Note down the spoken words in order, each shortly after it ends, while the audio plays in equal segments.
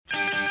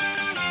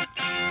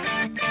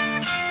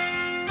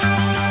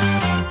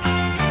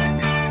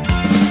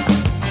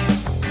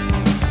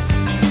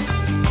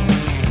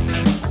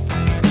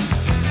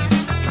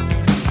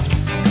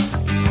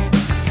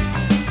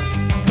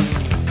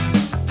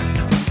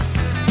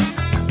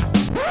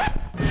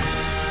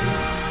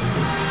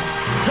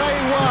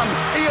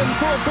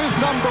for biz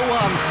number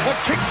one. A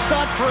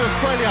kickstart for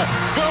Australia.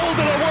 Gold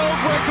and a world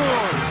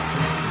record.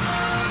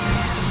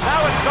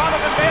 Now it's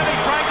Donovan Bailey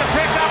trying to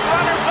pick up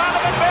runners.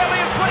 Donovan Bailey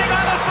is putting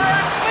on the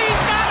third.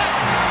 He's got it!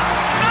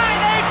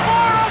 9.84,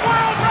 a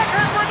world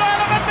record for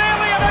Donovan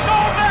Bailey and a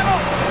gold medal.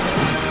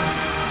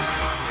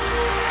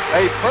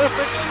 A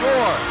perfect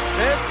score.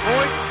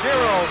 10.0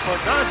 for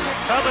Nadia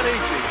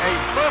Comaneci. A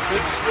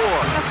perfect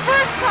score. The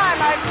first time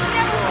I've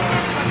never seen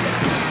anyone get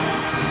a team.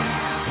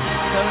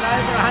 So in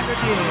over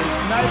 100 years,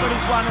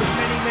 nobody's won as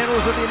many medals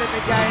at the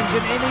Olympic Games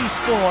in any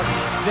sport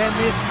than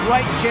this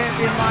great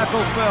champion Michael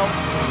Phelps.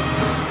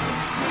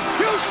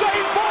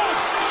 Usain Bolt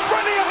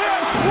sprinting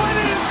ahead,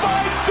 winning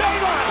by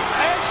daylight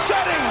and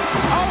setting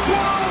a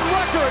world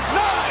record,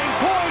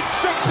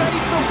 9.68.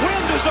 The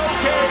wind is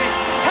okay.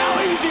 How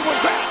easy was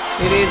that?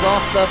 It is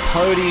Off the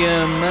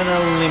Podium, an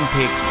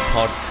Olympics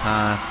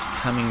podcast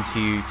coming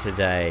to you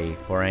today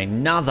for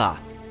another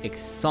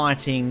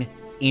exciting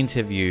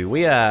interview.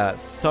 We are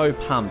so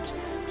pumped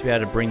to be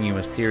able to bring you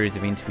a series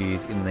of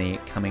interviews in the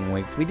coming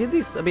weeks. We did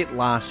this a bit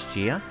last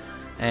year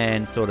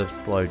and sort of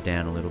slowed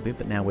down a little bit,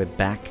 but now we're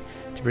back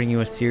to bring you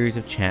a series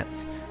of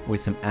chats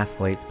with some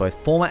athletes, both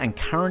former and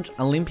current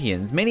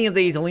Olympians. Many of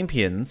these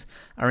Olympians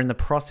are in the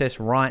process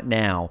right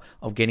now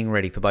of getting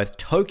ready for both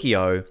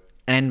Tokyo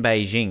and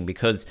Beijing,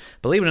 because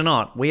believe it or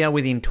not, we are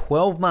within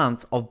 12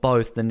 months of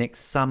both the next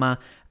summer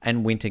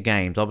and winter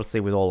games. Obviously,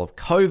 with all of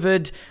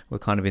COVID, we're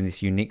kind of in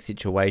this unique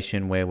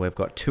situation where we've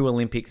got two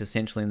Olympics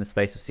essentially in the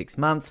space of 6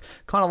 months,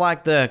 kind of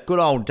like the good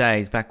old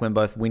days back when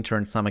both winter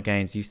and summer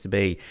games used to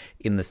be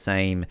in the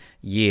same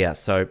year.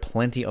 So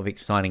plenty of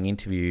exciting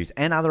interviews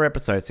and other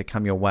episodes to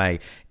come your way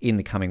in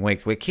the coming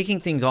weeks. We're kicking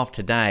things off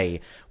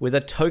today with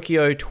a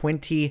Tokyo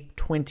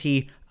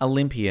 2020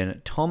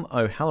 Olympian, Tom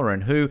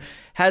O'Halloran, who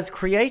has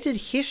created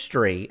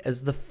history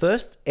as the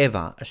first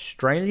ever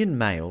Australian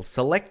male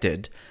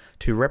selected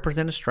to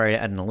represent Australia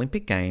at an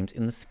Olympic Games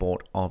in the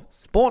sport of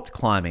sports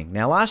climbing.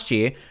 Now, last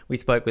year, we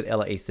spoke with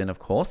Ella Easton, of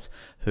course,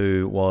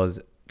 who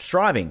was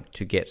striving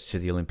to get to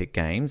the Olympic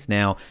Games.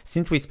 Now,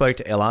 since we spoke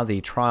to Ella,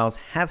 the trials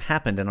have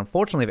happened, and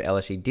unfortunately for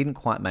Ella, she didn't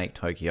quite make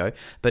Tokyo,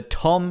 but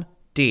Tom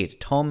did.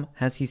 Tom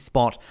has his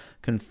spot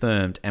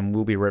confirmed and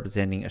will be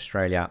representing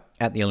Australia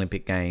at the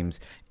Olympic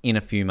Games in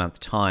a few months'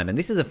 time. And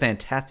this is a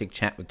fantastic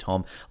chat with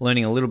Tom,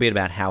 learning a little bit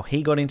about how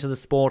he got into the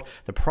sport,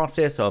 the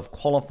process of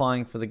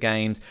qualifying for the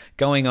Games,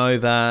 going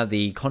over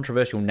the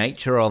controversial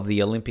nature of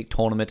the Olympic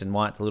tournament and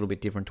why it's a little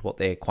bit different to what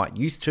they're quite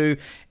used to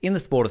in the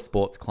sport of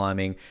sports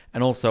climbing,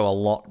 and also a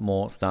lot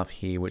more stuff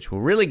here which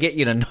will really get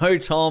you to know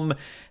Tom.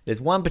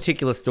 There's one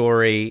particular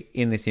story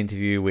in this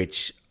interview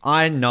which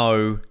I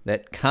know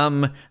that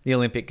come the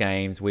Olympic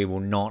Games, we will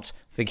not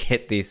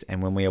forget this,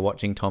 and when we are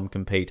watching Tom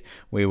compete,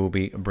 we will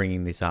be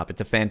bringing this up. It's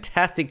a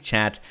fantastic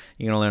chat.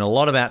 You're going to learn a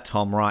lot about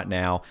Tom right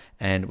now,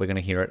 and we're going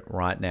to hear it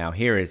right now.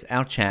 Here is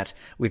our chat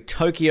with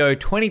Tokyo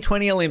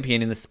 2020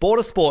 Olympian in the sport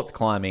of sports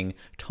climbing,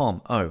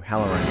 Tom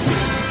O'Halloran.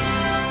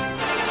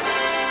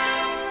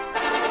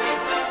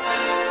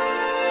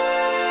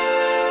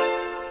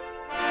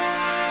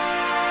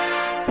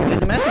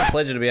 It's a massive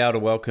pleasure to be able to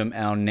welcome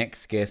our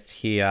next guest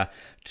here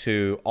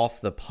to Off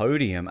the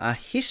Podium, a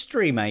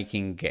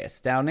history-making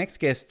guest. Our next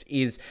guest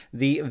is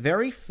the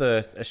very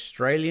first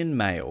Australian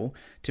male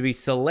to be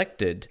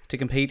selected to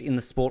compete in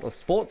the sport of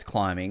sports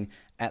climbing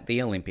at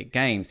the Olympic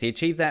Games. He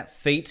achieved that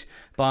feat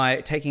by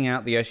taking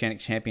out the Oceanic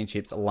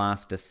Championships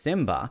last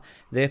December,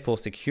 therefore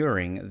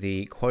securing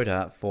the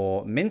quota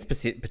for men's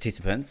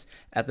participants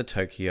at the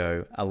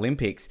Tokyo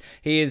Olympics.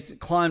 He has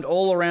climbed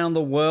all around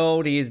the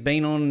world. He has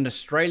been on an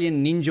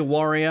Australian Ninja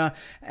Warrior,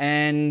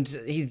 and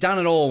he's done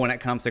it all when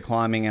it comes to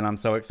climbing, and I'm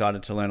so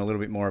excited to learn a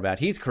little bit more about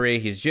his career,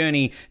 his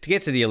journey to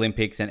get to the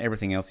Olympics, and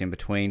everything else in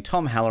between.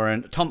 Tom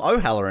O'Halloran,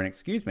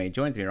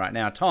 joins me right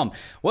now. Tom,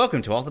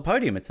 welcome to Off the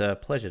Podium. It's a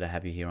pleasure to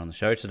have you here on the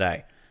show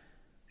today.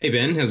 Hey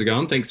Ben, how's it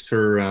going? Thanks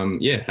for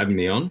having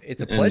me on.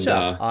 It's a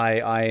pleasure.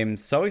 I am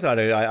so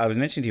excited. I was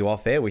mentioning to you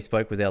off air, we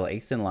spoke with Ella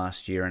Easton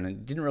last year and I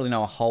didn't really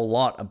know a whole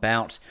lot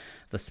about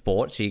the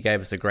sport. She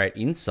gave us a great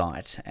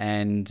insight.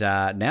 And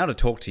now to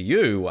talk to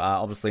you,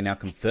 obviously now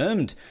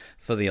confirmed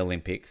for the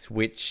Olympics,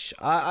 which,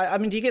 I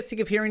mean, do you get sick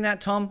of hearing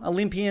that, Tom?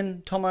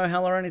 Olympian, Tom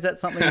O'Halloran, is that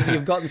something that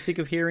you've gotten sick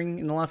of hearing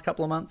in the last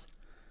couple of months?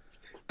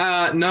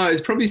 No,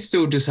 it probably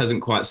still just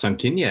hasn't quite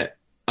sunk in yet.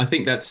 I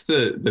think that's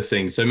the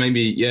thing. So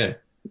maybe,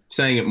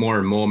 saying it more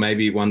and more,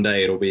 maybe one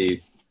day it'll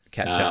be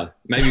catch up.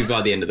 Maybe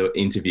by the end of the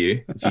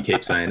interview, if you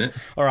keep saying it.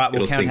 All right,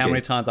 we'll count how many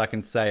times I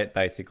can say it,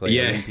 basically.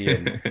 Yeah.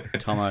 Olympian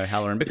Tom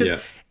O'Halloran.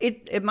 Because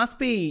it must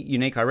be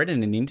unique. I read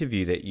in an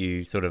interview that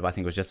you sort of, I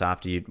think it was just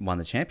after you won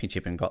the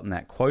championship and gotten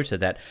that quota,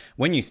 that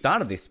when you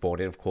started this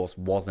sport, it of course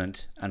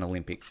wasn't an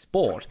Olympic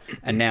sport.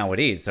 And now it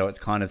is. So it's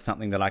kind of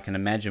something that I can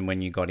imagine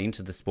when you got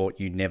into the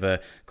sport, you never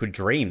could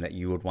dream that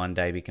you would one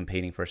day be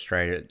competing for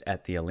Australia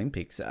at the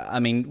Olympics. I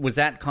mean, was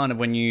that kind of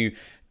when you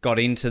got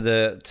into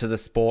the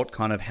sport,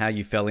 kind of how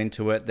you fell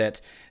into it,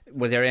 that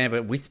was there ever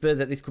a whisper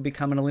that this could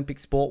become an Olympic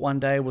sport one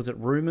day? Was it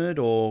rumoured,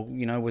 or,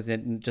 was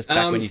it just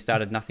back when you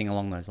started, nothing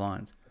along those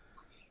lines?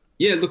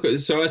 Yeah, look,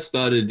 so I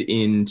started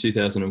in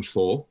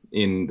 2004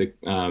 in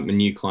a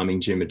new climbing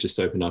gym had just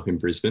opened up in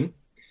Brisbane.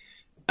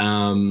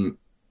 And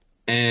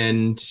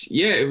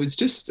yeah, it was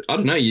just, I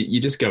don't know, you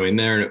just go in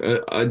there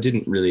and I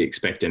didn't really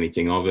expect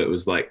anything of it. It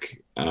was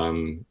like,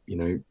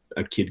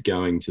 a kid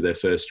going to their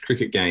first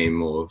cricket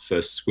game or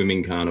first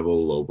swimming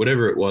carnival or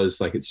whatever it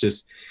was. Like, it's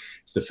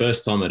the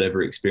first time I'd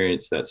ever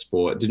experienced that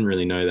sport. Didn't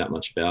really know that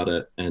much about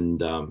it.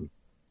 And I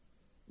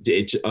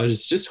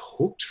was just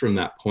hooked from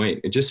that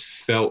point. It just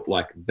felt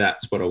like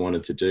that's what I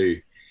wanted to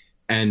do.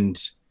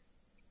 And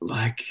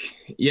like,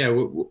 yeah,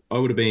 I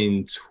would have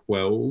been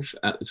 12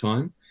 at the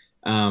time.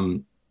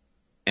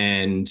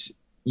 And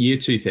year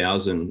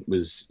 2000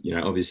 was,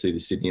 obviously the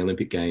Sydney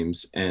Olympic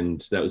Games.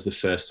 And that was the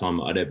first time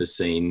I'd ever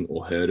seen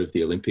or heard of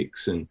the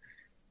Olympics. And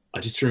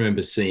I just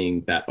remember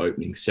seeing that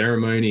opening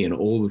ceremony and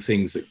all the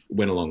things that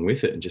went along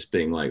with it and just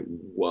being like,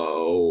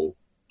 whoa,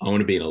 I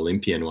want to be an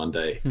Olympian one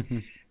day.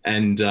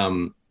 And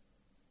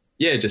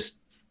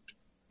just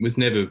was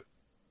never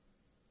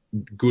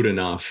good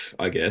enough,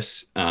 I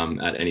guess,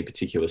 at any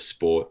particular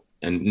sport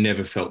and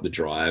never felt the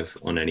drive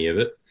on any of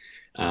it.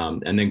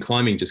 And then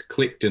climbing just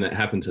clicked and it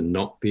happened to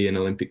not be an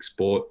Olympic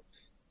sport.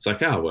 It's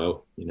like, oh,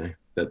 well,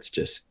 that's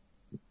just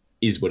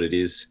is what it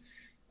is.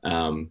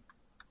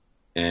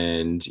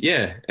 And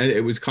yeah,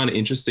 it was kind of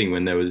interesting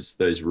when there was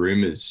those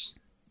rumors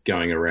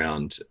going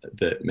around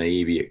that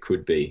maybe it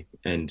could be.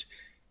 And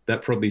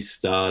that probably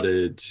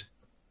started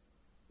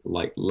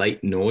like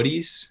late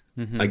noughties,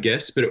 I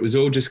guess, but it was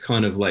all just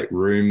kind of like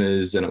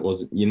rumors and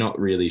you're not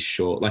really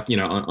sure. Like,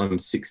 I'm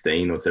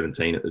 16 or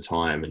 17 at the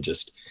time and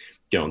just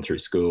going through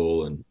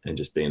school and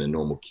just being a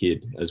normal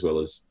kid as well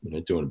as,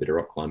 doing a bit of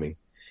rock climbing.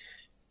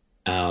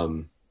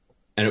 And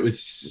it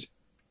was,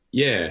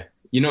 yeah,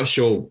 you're not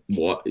sure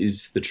what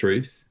is the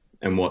truth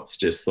and what's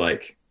just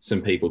like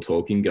some people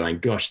talking, going,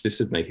 gosh, this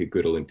would make a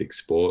good Olympic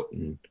sport.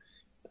 And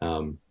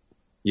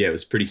it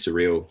was pretty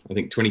surreal. I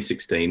think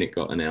 2016 it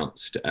got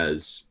announced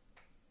as,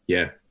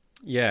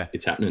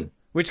 it's happening.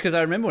 Which, because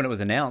I remember when it was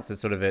announced,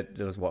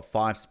 there was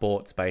 5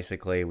 sports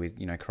basically with,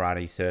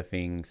 karate,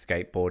 surfing,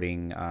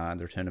 skateboarding,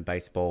 the return of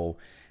baseball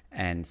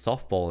and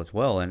softball as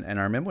well. And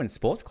I remember when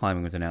sports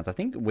climbing was announced, I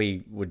think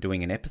we were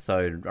doing an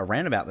episode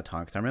around about the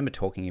time because I remember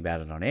talking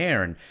about it on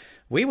air and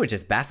we were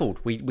just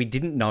baffled. We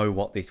didn't know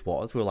what this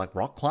was. We were like,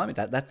 rock climbing,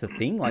 that's a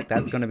thing? Like,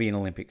 that's going to be an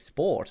Olympic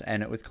sport.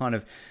 And it was kind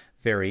of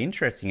very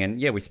interesting. And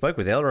yeah, we spoke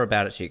with Ella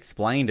about it. She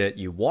explained it.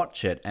 You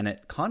watch it and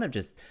it kind of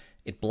just...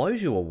 it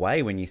blows you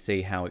away when you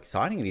see how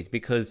exciting it is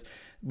because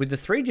with the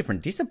 3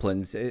 different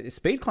disciplines,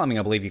 speed climbing,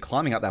 I believe you're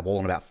climbing up that wall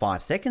in about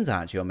 5 seconds,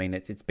 aren't you? I mean,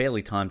 it's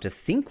barely time to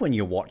think when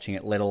you're watching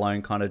it, let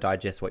alone kind of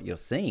digest what you're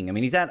seeing. I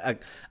mean, is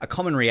that a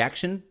common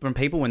reaction from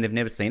people when they've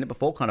never seen it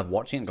before, kind of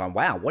watching it and going,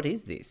 wow, what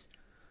is this?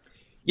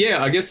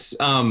 Yeah, I guess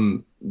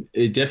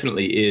it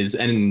definitely is.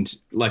 And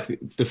like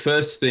the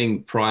first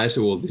thing prior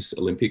to all this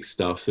Olympic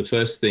stuff, the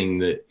first thing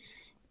that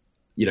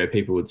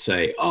people would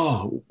say,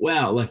 oh,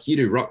 wow, like you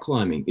do rock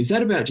climbing. Is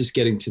that about just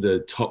getting to the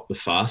top the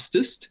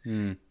fastest?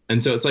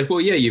 And so it's like, well,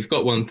 yeah, you've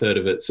got 1/3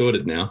 of it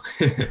sorted now.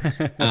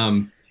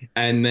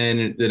 And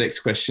then the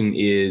next question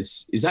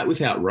is that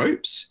without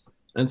ropes?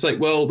 And it's like,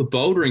 well, the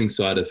bouldering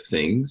side of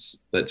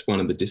things, that's one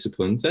of the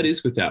disciplines, that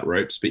is without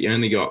ropes, but you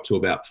only go up to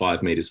about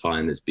 5 meters high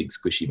and there's big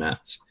squishy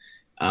mats.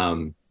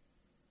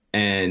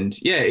 And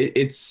yeah,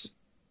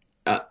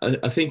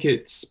 I think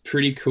it's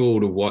pretty cool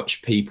to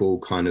watch people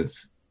kind of,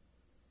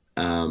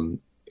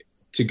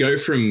 to go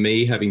from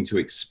me having to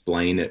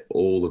explain it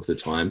all of the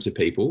time to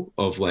people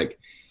of like,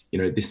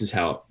 this is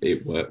how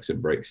it works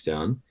and breaks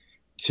down,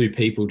 to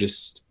people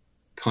just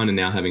kind of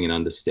now having an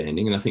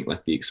understanding. And I think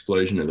like the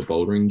explosion of the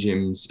bouldering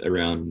gyms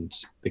around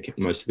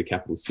most of the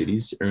capital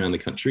cities around the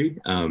country,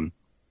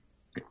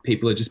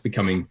 people are just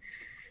becoming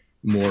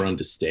more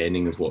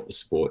understanding of what the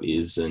sport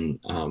is and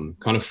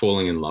kind of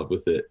falling in love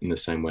with it in the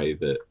same way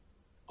that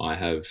I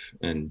have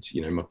and,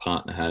 my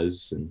partner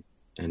has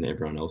and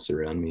everyone else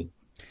around me.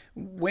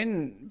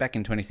 When back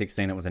in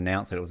 2016 it was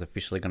announced that it was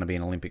officially going to be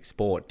an Olympic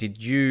sport,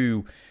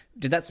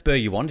 did that spur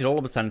you on? Did all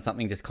of a sudden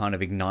something just kind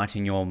of ignite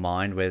in your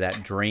mind where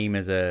that dream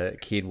as a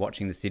kid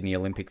watching the Sydney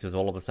Olympics was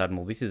all of a sudden,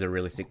 well, this is a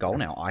realistic goal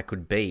now. I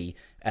could be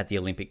at the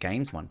Olympic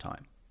Games one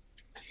time.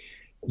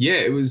 Yeah,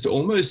 it was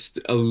almost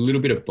a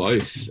little bit of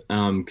both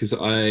because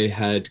I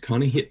had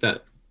kind of hit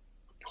that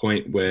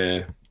point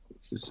where,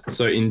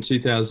 so in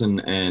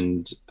 2000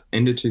 and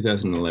end of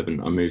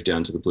 2011, I moved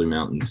down to the Blue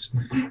Mountains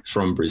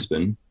from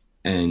Brisbane,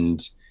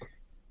 and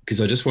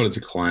because I just wanted to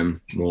climb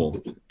more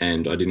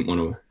and I didn't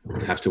want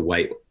to have to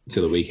wait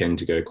till the weekend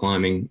to go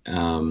climbing,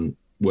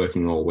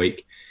 working all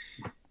week.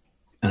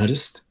 And I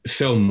just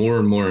fell more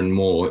and more and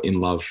more in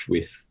love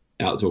with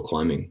outdoor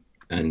climbing.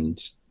 And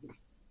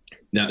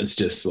that was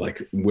just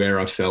like where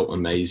I felt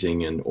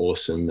amazing and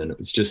awesome. And it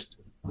was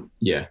just,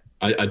 yeah,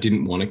 I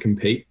didn't want to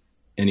compete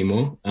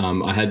anymore.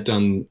 I had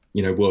done,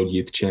 World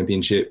Youth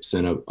Championships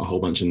and a whole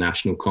bunch of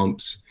national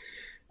comps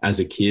as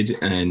a kid,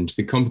 and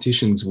the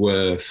competitions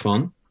were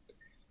fun,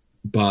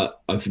 but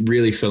I've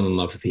really fell in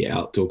love with the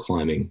outdoor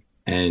climbing.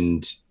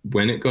 And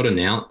when it got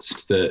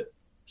announced that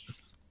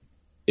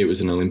it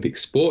was an Olympic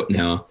sport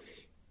now,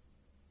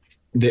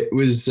 that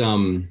was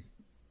it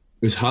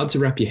was hard to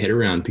wrap your head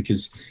around,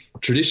 because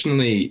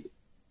traditionally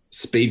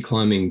speed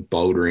climbing,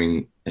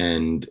 bouldering,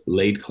 and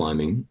lead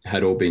climbing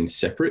had all been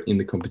separate in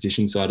the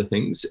competition side of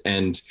things.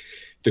 And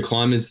the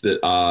climbers that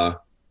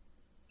are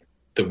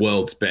the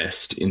world's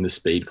best in the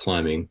speed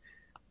climbing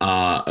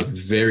are a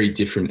very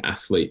different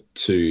athlete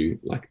to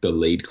like the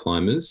lead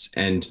climbers,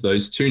 and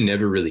those two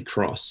never really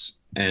cross.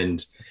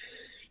 And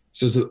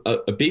so there's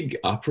a big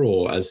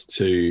uproar as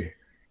to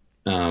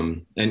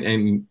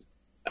and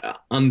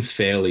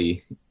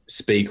unfairly,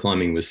 speed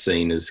climbing was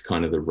seen as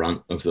kind of the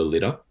runt of the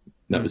litter.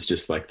 That was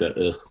just like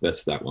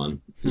that's that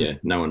one. Yeah,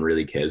 no one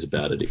really cares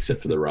about it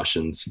except for the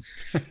Russians.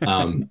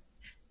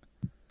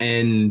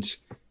 And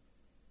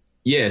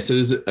yeah, so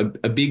there's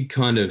a big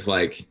kind of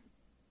like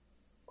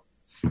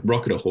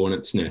rocket or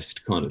hornet's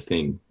nest kind of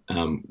thing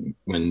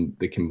when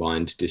the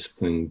combined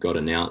discipline got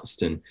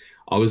announced. And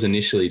I was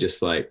initially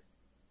just like,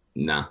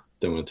 nah,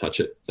 don't want to touch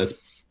it. I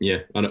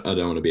don't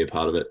want to be a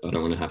part of it. I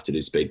don't want to have to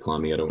do speed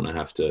climbing. I don't want to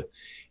have to,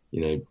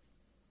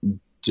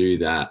 do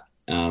that.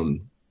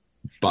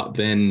 But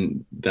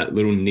then that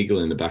little niggle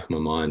in the back of my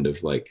mind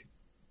of like,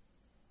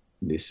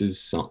 this is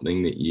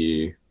something that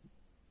you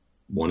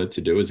wanted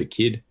to do as a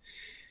kid.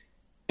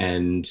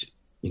 And,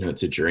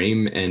 it's a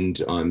dream,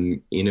 and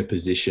I'm in a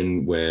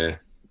position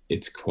where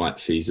it's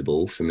quite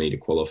feasible for me to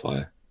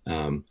qualify.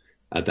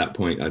 At that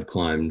point, I'd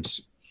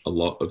climbed a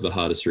lot of the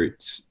hardest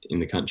routes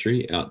in the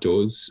country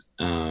outdoors,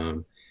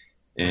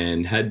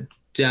 and had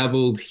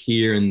dabbled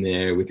here and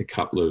there with a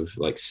couple of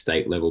like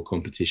state level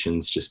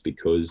competitions just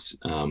because,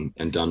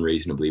 and done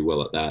reasonably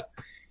well at that.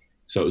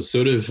 So it was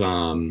sort of,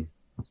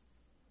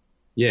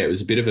 it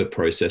was a bit of a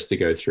process to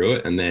go through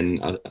it. And then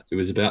it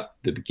was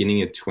about the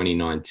beginning of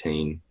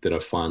 2019 that I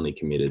finally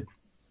committed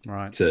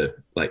to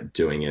like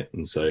doing it.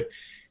 And so I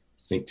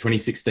think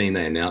 2016,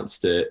 they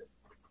announced it.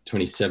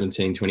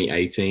 2017,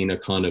 2018, I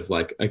kind of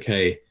like,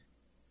 okay,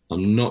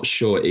 I'm not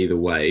sure either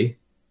way.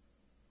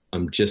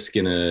 I'm just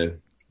going to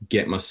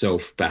get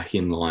myself back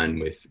in line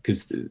with,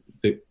 because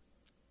the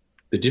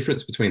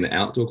difference between the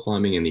outdoor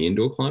climbing and the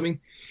indoor climbing,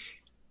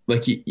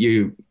 like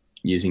you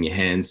using your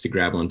hands to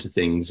grab onto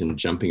things and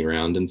jumping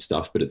around and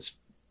stuff, but it's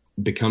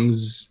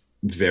becomes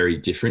very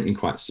different and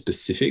quite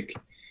specific.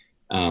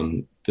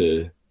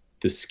 The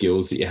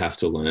skills that you have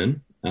to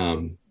learn,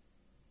 and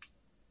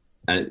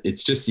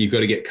it's just, you've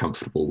got to get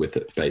comfortable with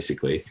it.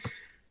 Basically,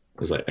 I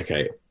was like,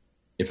 okay,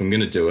 if I'm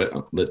going to do it,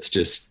 let's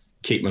just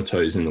keep my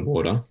toes in the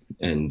water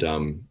and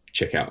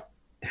check out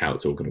how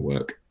it's all going to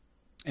work.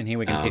 And here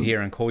we can sit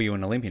here and call you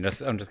an Olympian.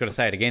 I'm just going to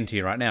say it again to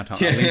you right now, Tom.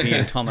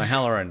 Olympian Tom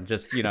O'Halloran,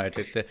 just,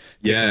 to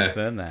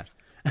confirm that.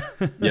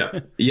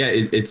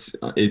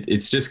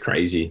 It's just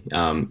crazy.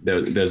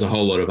 There's a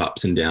whole lot of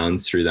ups and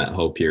downs through that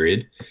whole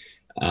period,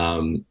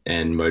 and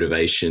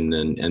motivation,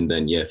 and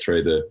then,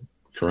 throw the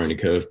Corona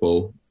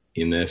curveball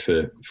in there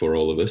for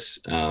all of us.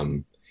 But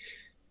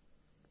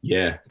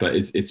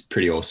it's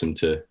pretty awesome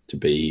to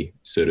be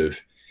sort of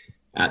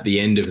at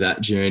the end of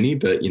that journey,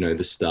 but,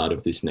 the start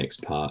of this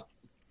next part.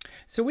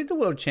 So with the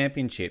World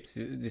Championships,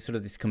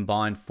 this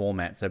combined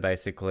format, so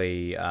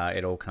basically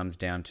it all comes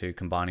down to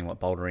combining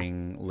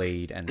bouldering,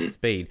 lead, and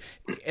speed.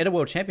 At a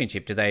World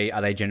Championship,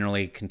 are they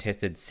generally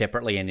contested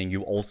separately, and then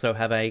you also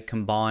have a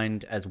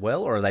combined as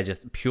well, or are they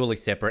just purely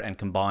separate and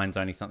combined's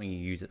only something you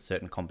use at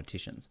certain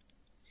competitions?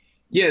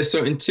 Yeah,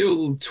 so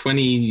until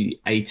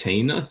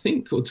 2018, I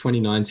think, or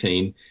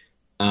 2019,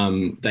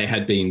 they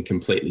had been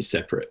completely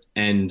separate.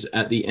 And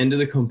at the end of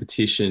the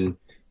competition,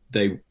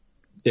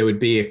 there would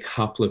be a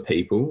couple of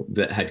people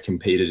that had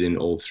competed in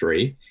all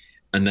three,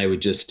 and they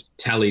would just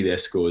tally their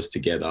scores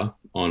together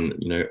on,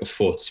 a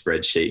fourth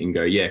spreadsheet and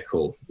go, yeah,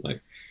 cool. Like,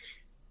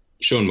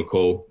 Sean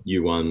McCall,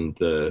 you won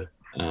the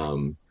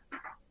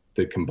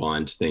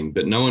combined thing,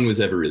 but no one was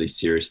ever really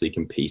seriously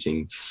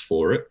competing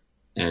for it.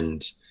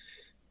 And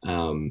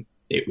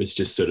it was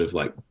just sort of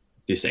like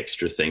this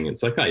extra thing.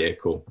 It's like, oh yeah,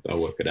 cool,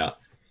 I'll work it out.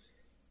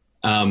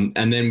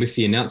 And then with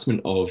the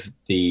announcement of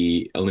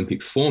the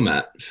Olympic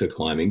format for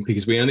climbing,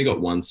 because we only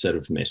got one set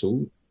of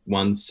medals.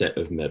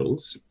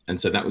 And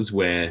so that was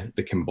where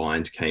the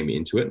combined came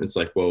into it. And it's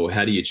like, well,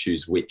 how do you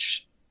choose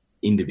which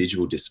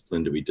individual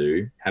discipline do we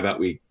do? How about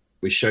we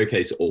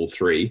showcase all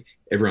three,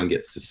 everyone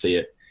gets to see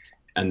it.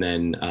 And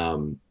then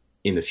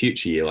in the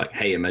future, you're like,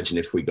 hey, imagine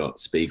if we got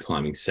speed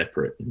climbing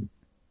separate and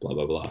blah,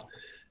 blah, blah.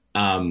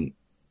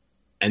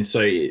 And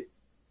so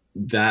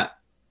that,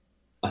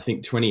 I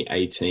think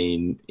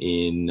 2018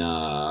 in,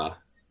 I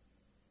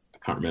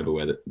can't remember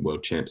where the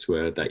world champs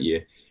were that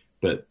year,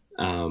 but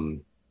I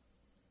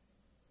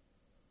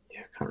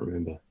can't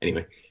remember.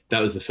 Anyway, that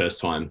was the first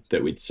time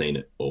that we'd seen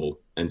it all.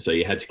 And so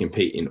you had to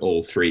compete in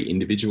all three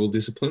individual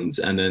disciplines,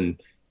 and then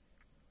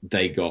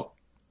they got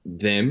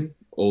them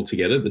all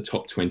together, the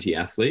top 20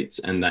 athletes,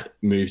 and that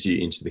moved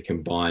you into the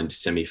combined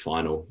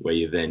semi-final where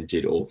you then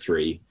did all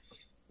three,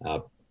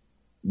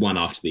 one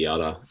after the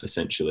other,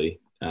 essentially,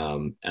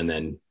 and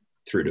then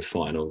through to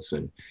finals.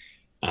 And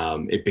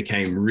it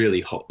became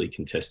really hotly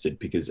contested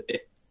because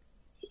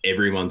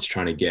everyone's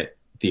trying to get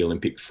the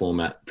Olympic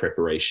format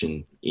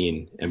preparation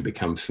in and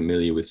become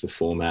familiar with the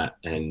format.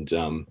 And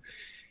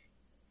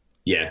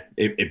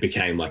it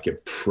became like a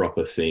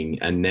proper thing.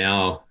 And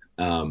now,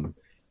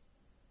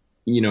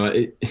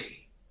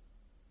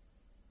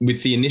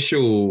 with the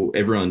initial,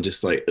 everyone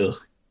just like,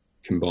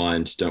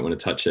 combined, don't want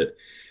to touch it.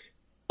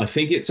 I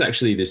think it's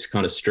actually this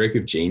kind of stroke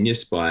of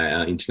genius by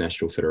our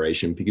international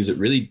federation, because it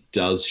really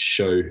does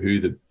show who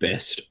the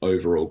best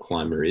overall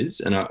climber is.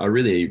 And I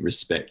really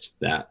respect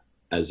that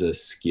as a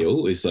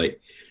skill, is like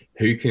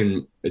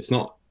it's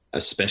not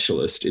a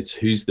specialist, it's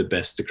who's the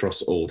best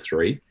across all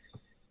three.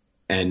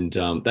 And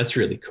that's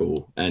really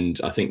cool. And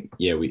I think,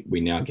 we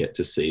now get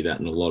to see that.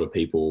 And a lot of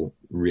people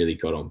really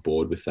got on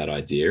board with that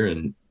idea,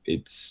 and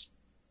it's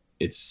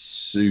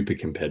super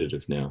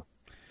competitive now.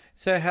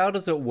 So how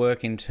does it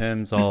work in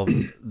terms of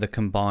the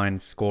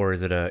combined score?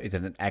 Is it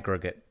an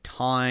aggregate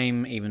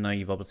time, even though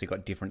you've obviously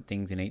got different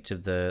things in each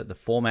of the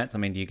formats? I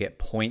mean, do you get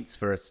points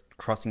for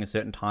crossing a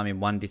certain time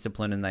in one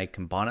discipline and they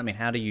combine it? I mean,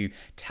 how do you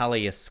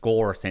tally a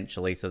score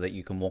essentially so that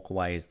you can walk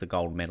away as the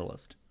gold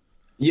medalist?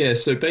 Yeah,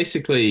 so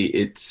basically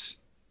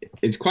it's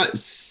quite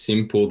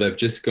simple. They've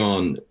just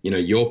gone,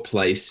 your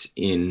place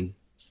in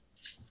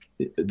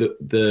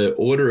the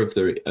order of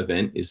the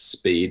event is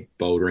speed,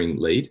 bouldering,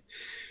 lead.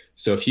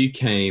 So if you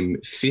came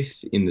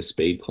 5th in the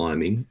speed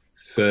climbing,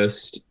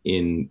 1st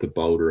in the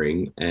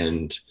bouldering,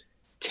 and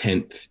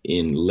 10th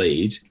in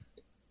lead,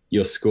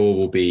 your score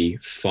will be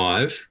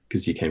 5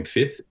 because you came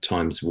 5th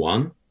times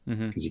 1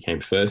 because you came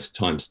 1st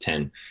times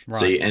 10. Right.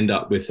 So you end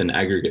up with an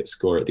aggregate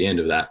score at the end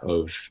of that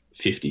of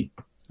 50.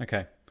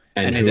 Okay.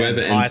 And is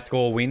it high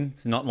score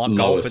wins? Not like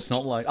golf. It's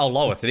not like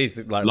lowest. It is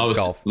like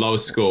golf.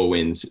 Lowest score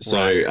wins.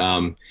 So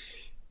right.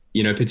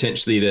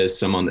 Potentially there's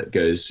someone that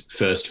goes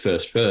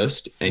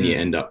first, and you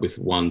end up with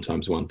 1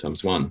 times 1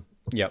 times 1.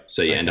 Yep.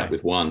 So you end up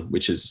with 1,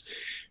 which is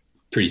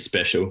pretty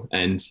special.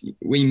 And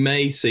we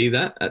may see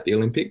that at the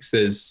Olympics.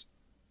 There's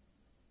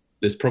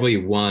probably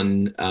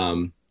one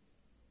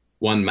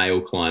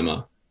male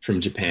climber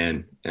from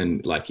Japan,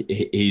 and like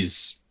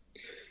he's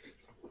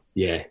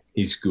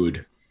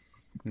good.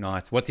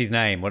 Nice. What's his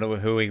name?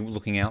 Who are we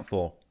looking out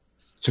for?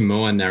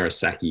 Tomoa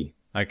Narasaki.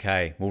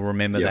 Okay, we'll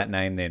remember that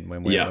name then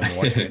when we're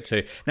watching it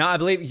too. Now, I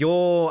believe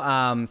your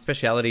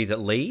speciality is at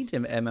lead.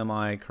 Am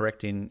I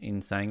correct in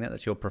saying that?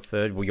 That's your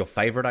preferred, your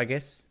favourite, I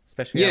guess,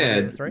 speciality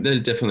of the three?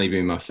 That'd definitely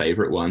been my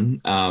favourite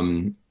one.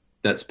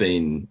 That's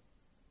been,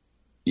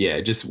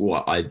 just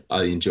what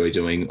I enjoy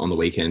doing on the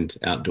weekend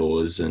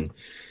outdoors. And,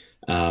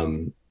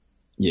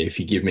 if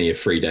you give me a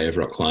free day of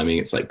rock climbing,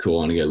 it's like, cool, I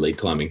want to go lead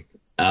climbing.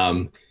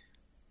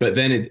 But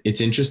then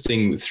it's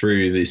interesting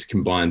through this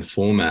combined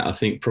format. I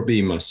think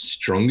probably my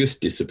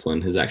strongest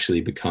discipline has actually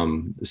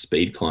become the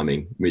speed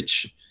climbing,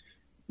 which,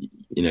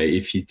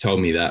 if you told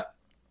me that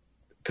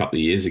a couple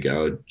of years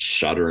ago, I'd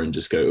shudder and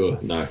just go, oh,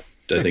 no,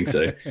 don't think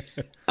so.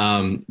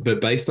 But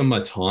based on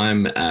my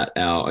time at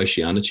our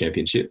Oceania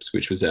Championships,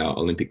 which was our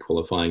Olympic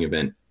qualifying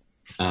event,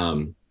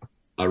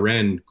 I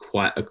ran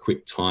quite a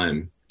quick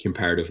time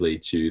comparatively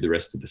to the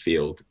rest of the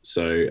field.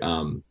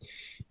 So,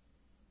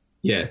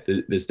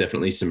 there's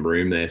definitely some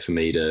room there for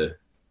me to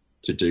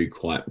do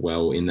quite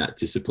well in that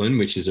discipline,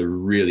 which is a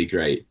really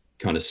great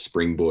kind of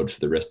springboard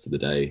for the rest of the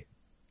day.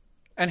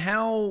 And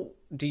how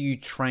do you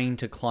train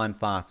to climb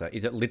faster?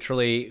 Is it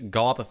literally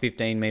go up a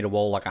 15-meter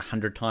wall like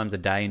 100 times a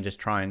day and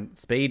just try and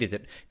speed? Is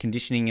it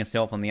conditioning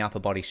yourself on the upper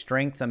body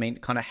strength? I mean,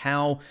 kind of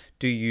how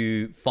do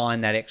you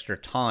find that extra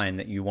time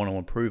that you want to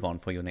improve on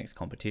for your next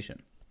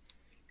competition?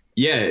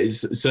 Yeah,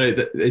 it's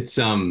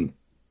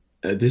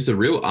there's a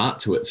real art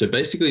to it. So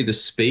basically the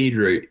speed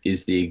route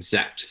is the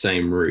exact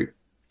same route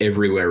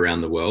everywhere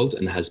around the world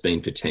and has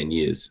been for 10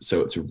 years.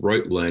 So it's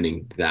rote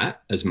learning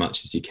that as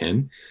much as you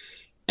can.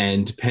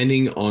 And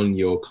depending on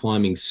your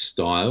climbing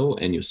style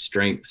and your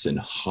strengths and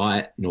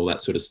height and all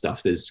that sort of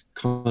stuff, there's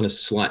kind of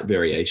slight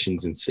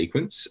variations in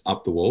sequence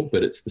up the wall,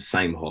 but it's the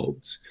same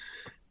holds.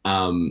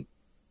 And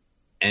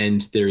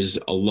there is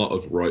a lot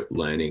of rote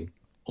learning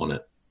on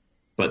it.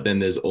 But then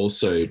there's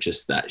also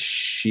just that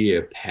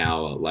sheer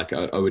power. Like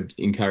I would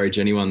encourage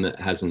anyone that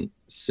hasn't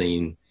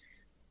seen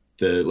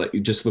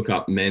just look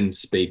up men's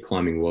speed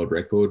climbing world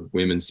record,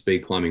 women's speed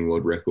climbing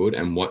world record,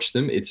 and watch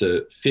them. It's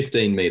a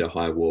 15-meter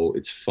high wall.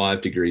 It's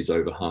 5 degrees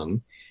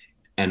overhung,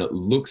 and it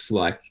looks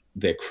like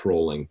they're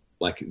crawling.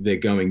 Like they're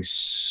going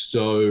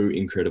so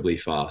incredibly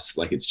fast.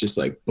 Like it's just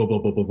like boom,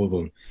 boom, boom, boom, boom,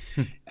 boom.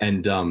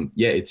 And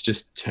it's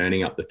just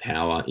turning up the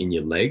power in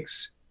your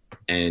legs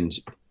and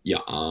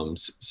your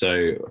arms.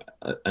 So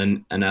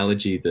an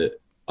analogy that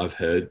I've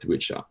heard,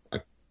 which I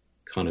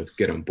kind of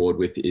get on board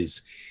with,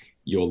 is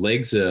your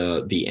legs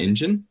are the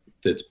engine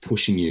that's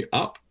pushing you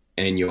up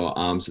and your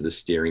arms are the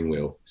steering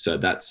wheel. So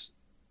that's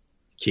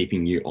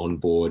keeping you on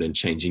board and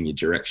changing your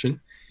direction.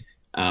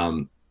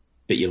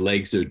 But your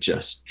legs are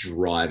just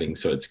driving.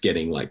 So it's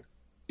getting like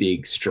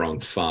big, strong,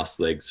 fast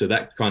legs. So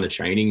that kind of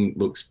training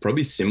looks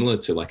probably similar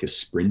to like a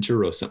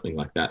sprinter or something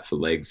like that for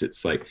legs.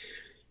 It's like,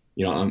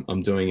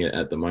 I'm doing it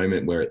at the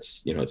moment where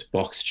it's, it's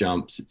box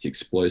jumps, it's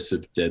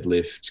explosive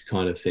deadlift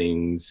kind of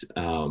things,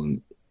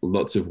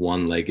 lots of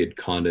one-legged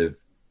kind of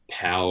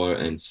power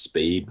and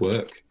speed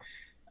work.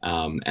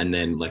 And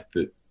then like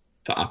the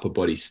upper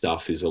body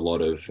stuff is a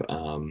lot of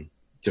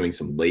doing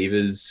some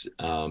levers,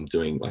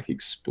 doing like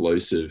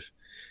explosive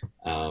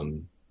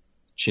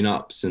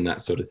chin-ups and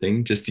that sort of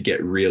thing, just to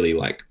get really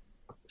like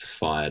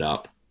fired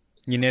up.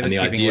 You're never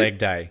skipping leg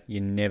day.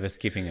 You're never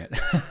skipping it.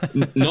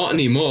 Not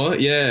anymore.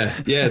 Yeah,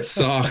 it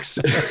sucks.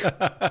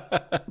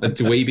 A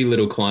dweeby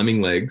little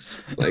climbing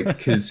legs, like,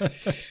 because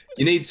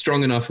you need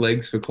strong enough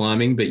legs for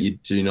climbing, but you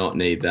do not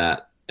need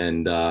that.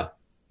 And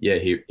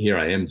here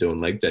I am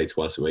doing leg day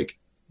twice a week.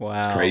 Wow,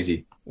 it's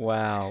crazy.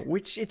 Wow,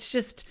 which it's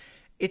just.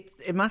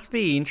 It must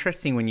be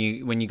interesting when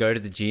you go to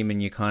the gym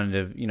and you're kind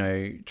of,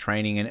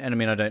 training. And I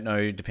mean, I don't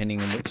know, depending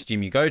on which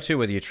gym you go to,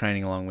 whether you're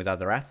training along with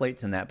other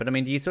athletes and that. But I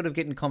mean, do you sort of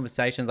get in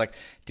conversations like,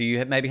 do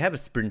you maybe have a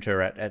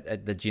sprinter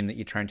at the gym that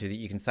you train to that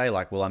you can say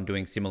like, well, I'm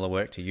doing similar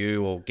work to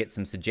you, or get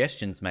some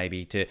suggestions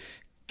maybe to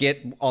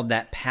get on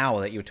that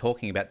power that you're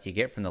talking about that you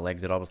get from the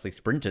legs that obviously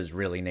sprinters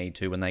really need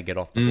to when they get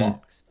off the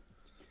blocks?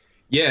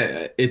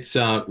 Yeah, it's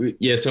so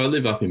I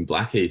live up in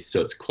Blackheath, so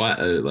it's quite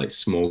a like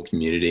small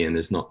community, and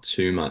there's not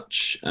too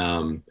much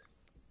kind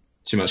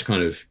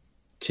of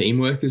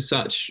teamwork as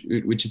such,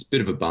 which is a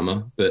bit of a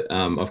bummer. But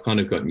I've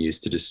kind of gotten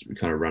used to just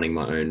kind of running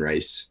my own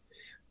race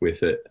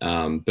with it.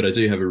 But I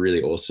do have a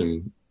really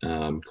awesome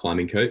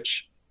climbing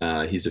coach.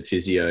 He's a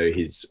physio.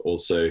 He's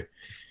also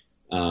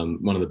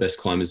one of the best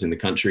climbers in the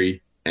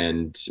country,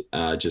 and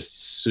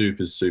just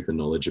super, super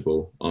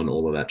knowledgeable on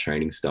all of that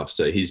training stuff.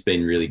 So he's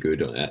been really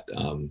good at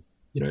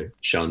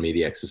showing me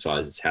the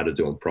exercises, how to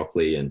do them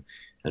properly, and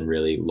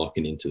really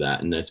locking into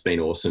that. And it's been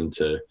awesome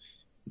to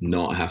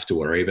not have to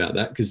worry about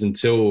that, because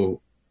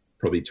until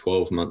probably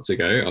 12 months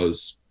ago, I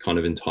was kind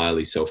of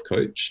entirely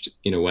self-coached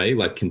in a way,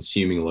 like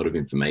consuming a lot of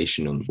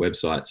information on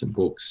websites and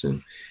books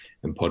and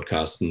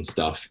podcasts and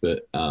stuff.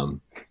 But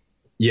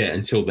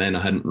until then,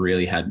 I hadn't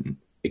really had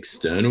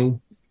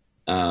external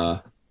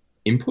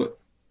input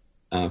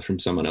from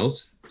someone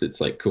else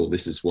that's like, cool,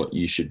 this is what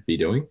you should be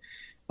doing.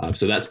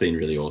 So that's been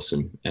really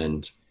awesome.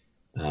 And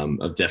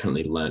I've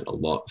definitely learned a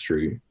lot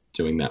through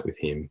doing that with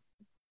him.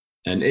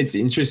 And it's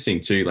interesting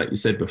too, like you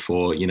said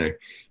before,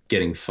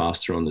 getting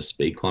faster on the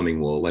speed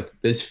climbing wall. Like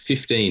there's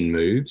 15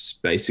 moves,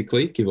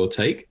 basically, give or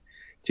take,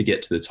 to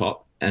get to the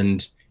top.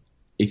 And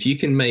if you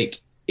can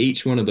make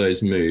each one of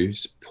those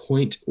moves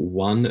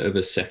 0.1 of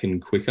a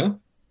second quicker,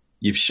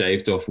 you've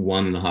shaved off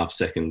 1.5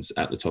 seconds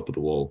at the top of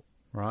the wall.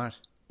 Right.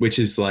 Which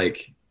is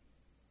like,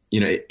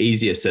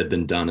 easier said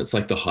than done. It's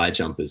like the high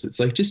jumpers. It's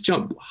like, just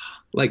jump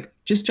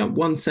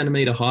 1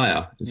 centimeter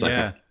higher. It's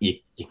like, you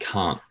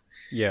can't.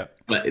 Yeah.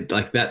 But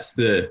like,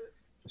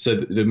 so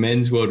the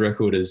men's world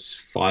record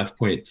is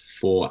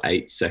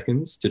 5.48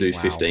 seconds to do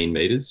 15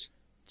 meters.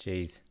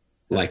 Jeez.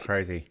 That's like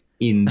crazy.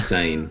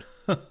 Insane.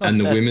 And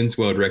the women's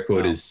world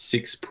record is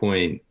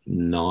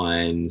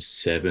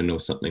 6.97 or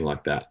something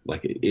like that.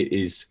 Like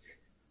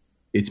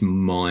it's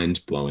mind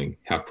blowing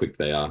how quick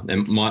they are.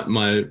 And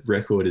my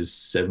record is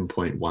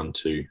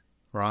 7.12.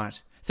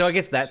 Right. So I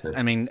guess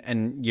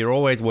and you're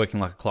always working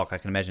like a clock. I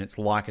can imagine it's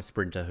like a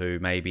sprinter who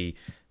maybe,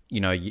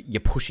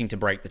 you're pushing to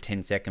break the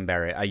 10-second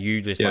barrier. Are you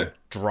just like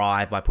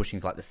drive by pushing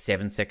like the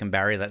 7-second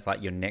barrier? That's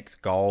like your next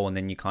goal. And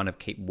then you kind of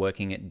keep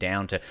working it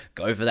down to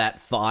go for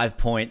that 5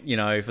 point,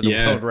 for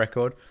the world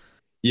record.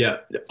 Yeah,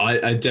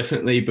 I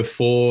definitely,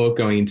 before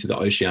going into the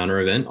Oceania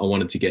event, I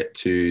wanted to get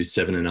to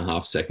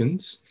 7.5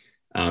 seconds.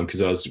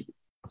 Because I was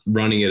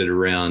running it at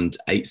around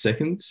 8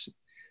 seconds.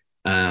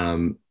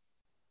 And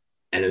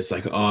it's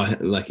like,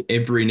 like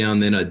every now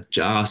and then I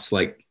just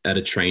like at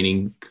a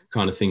training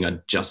kind of thing,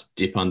 I'd just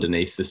dip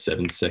underneath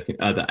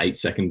the 8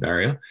 second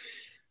barrier.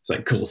 It's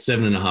like, cool,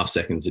 7.5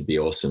 seconds would be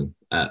awesome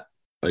at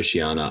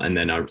Oceania. And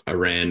then I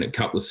ran a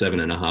couple of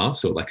 7.5,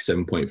 so like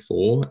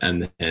 7.4,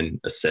 and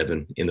then a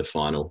 7 in the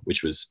final,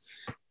 which was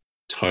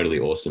totally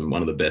awesome.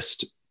 One of the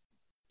best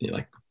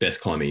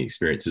climbing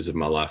experiences of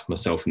my life.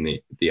 Myself and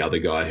the other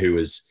guy he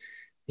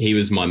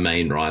was my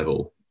main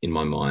rival in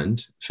my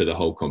mind for the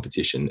whole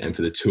competition, and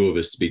for the two of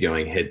us to be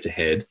going head to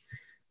head.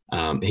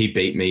 He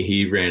beat me.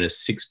 He ran a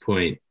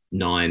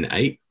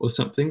 6.98 or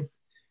something.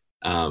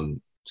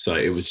 So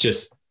it was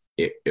just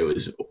it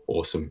was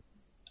awesome.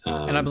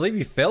 And I believe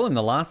you fell in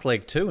the last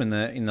leg too in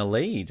the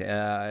lead.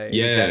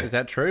 Is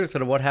that true?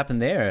 Sort of what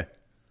happened there?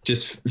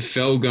 Just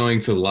fell going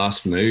for the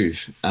last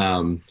move.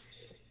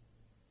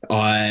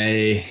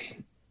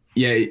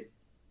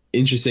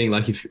 Interesting.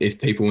 Like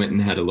if people went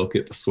and had a look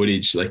at the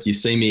footage, like you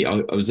see me,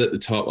 I was at the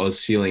top. I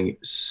was feeling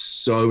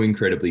so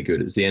incredibly good.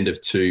 It's the end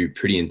of 2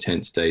 pretty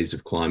intense days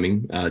of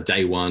climbing.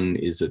 Day 1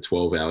 is a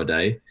 12-hour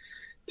day.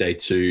 Day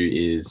 2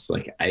 is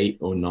like 8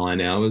 or 9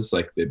 hours.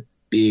 Like the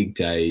big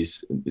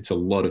days. It's a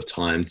lot of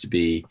time to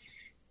be,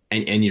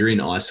 and you're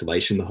in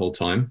isolation the whole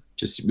time,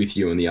 just with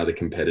you and the other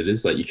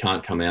competitors. Like you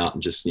can't come out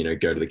and just,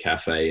 go to the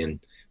cafe and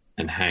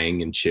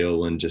hang and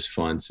chill and just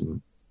find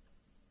some,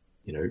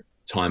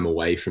 time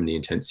away from the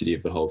intensity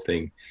of the whole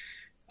thing.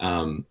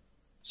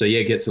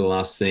 Get to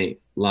the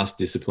last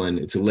discipline.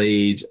 It's a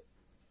lead.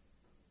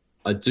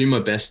 I do my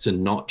best to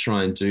not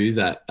try and do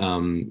that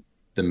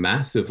the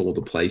math of all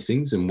the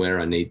placings and where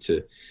I need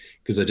to,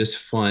 because I just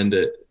find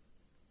it,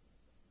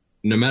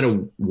 no matter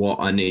what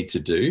I need to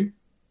do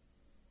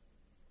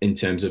in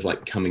terms of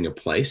like coming a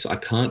place, I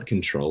can't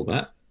control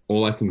that.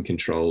 All I can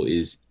control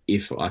is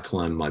if I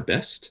climb my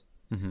best.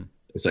 Mm-hmm.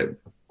 It's like,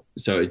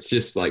 so it's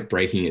just like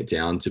breaking it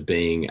down to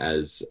being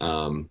as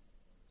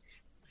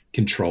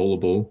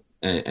controllable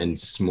and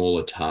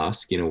smaller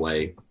task in a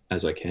way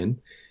as I can.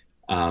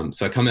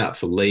 So I come out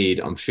for lead.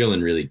 I'm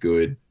feeling really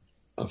good.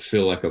 I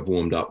feel like I've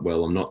warmed up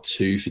well. I'm not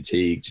too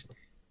fatigued,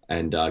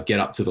 and get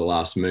up to the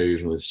last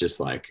move and was just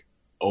like,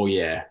 oh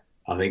yeah,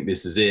 I think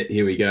this is it.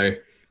 Here we go.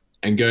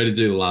 And go to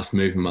do the last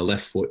move and my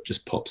left foot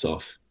just pops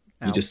off.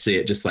 Ouch. You just see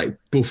it just like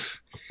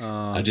boof.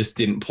 I just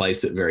didn't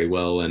place it very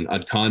well. And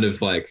I'd kind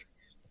of like,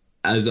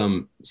 as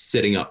I'm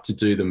setting up to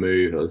do the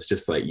move, I was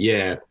just like,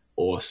 yeah,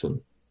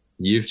 awesome.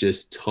 You've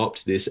just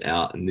topped this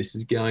out and this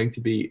is going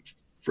to be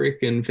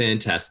freaking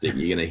fantastic.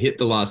 You're going to hit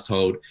the last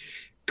hold,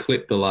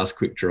 clip the last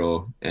quick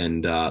draw,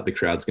 and the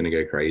crowd's going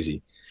to go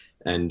crazy.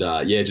 And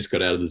just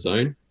got out of the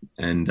zone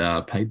and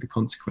paid the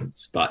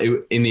consequence. But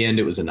in the end,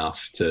 it was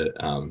enough to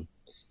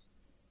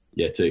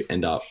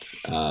end up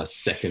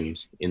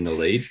second in the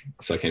lead.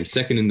 So I came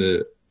second in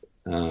the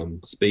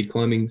speed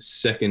climbing,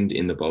 second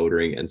in the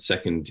bouldering, and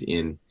second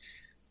in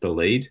the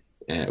lead,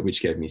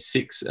 which gave me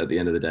 6 at the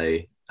end of the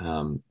day,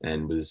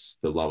 and was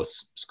the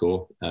lowest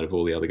score out of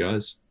all the other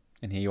guys.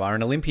 And here you are,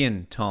 an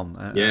Olympian, Tom.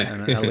 Yeah.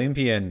 An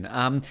Olympian.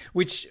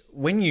 Which,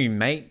 when you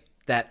make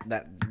that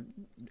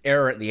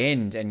error at the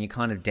end and you're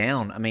kind of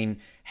down, I mean,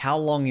 how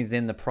long is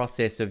then the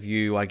process of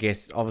you, I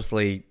guess,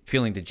 obviously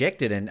feeling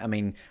dejected? And I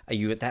mean, are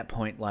you at that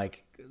point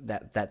like,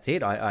 that's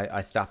it,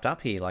 I stuffed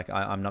up here, like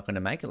I'm not going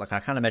to make it? Like, I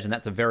can't imagine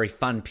that's a very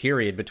fun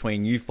period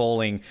between you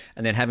falling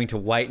and then having to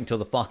wait until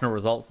the final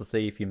results to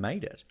see if you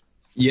made it.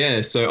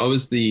 Yeah, so I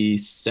was the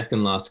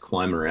second last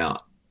climber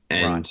out,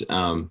 and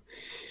right.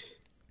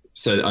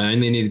 So I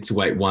only needed to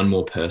wait one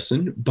more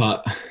person,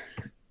 but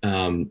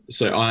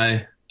so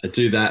I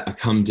do that, I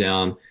come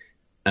down,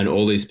 and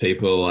all these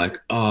people are like,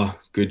 oh,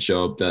 good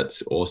job,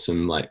 that's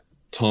awesome. Like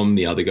Tom,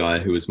 the other guy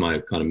who was my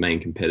kind of main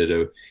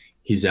competitor,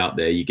 he's out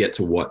there. You get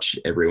to watch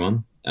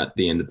everyone at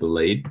the end of the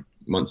lead.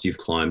 Once you've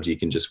climbed, you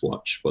can just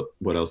watch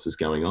what else is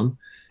going on.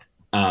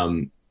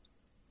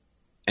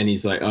 And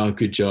he's like, oh,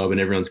 good job. And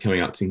everyone's coming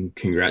up to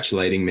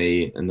congratulating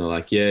me. And they're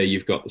like, yeah,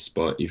 you've got the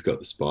spot. You've got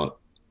the spot.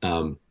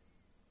 And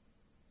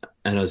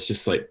I was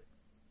just like,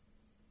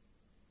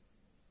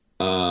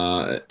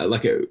 I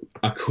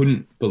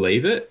couldn't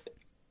believe it.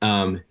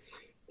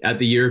 At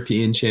the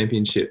European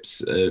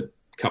Championships a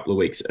couple of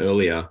weeks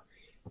earlier,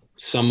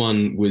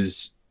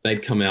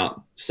 they'd come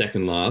out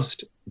second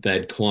last,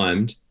 they'd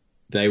climbed,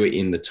 they were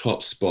in the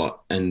top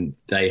spot and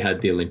they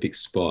had the Olympic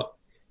spot.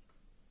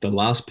 The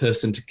last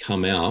person to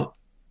come out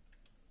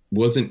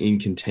wasn't in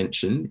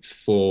contention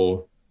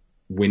for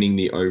winning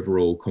the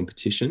overall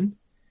competition,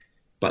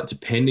 but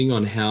depending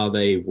on how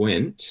they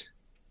went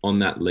on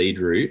that lead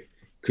route,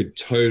 could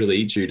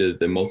totally, due to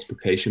the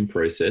multiplication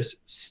process,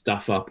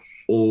 stuff up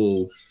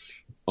all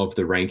of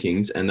the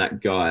rankings, and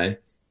that guy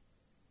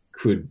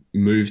could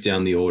move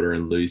down the order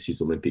and lose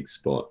his Olympic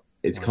spot.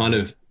 It's kind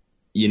of,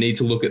 you need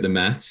to look at the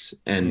maths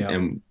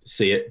and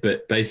see it.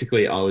 But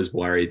basically I was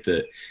worried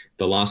that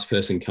the last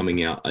person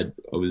coming out, I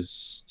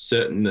was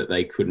certain that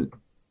they couldn't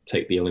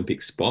take the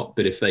Olympic spot.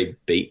 But if they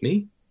beat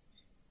me,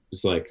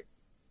 it's like,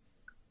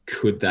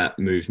 could that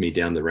move me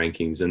down the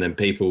rankings? And then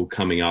people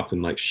coming up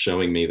and like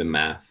showing me the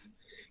math,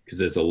 because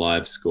there's a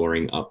live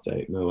scoring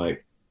update. And they're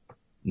like,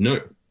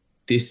 no,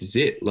 this is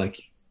it. Like,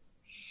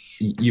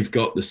 you've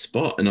got the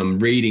spot. And I'm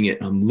reading it,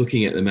 I'm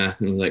looking at the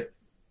math, and I'm like,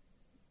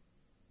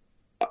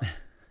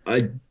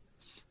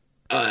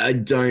 I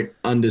don't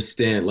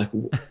understand. Like,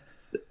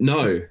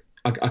 no,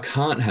 I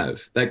can't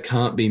have. That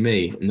can't be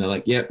me. And they're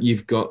like, yep,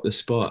 you've got the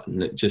spot.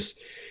 And it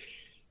just,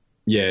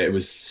 yeah, it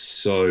was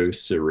so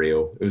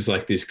surreal. It was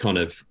like this kind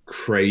of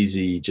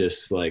crazy,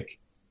 just like,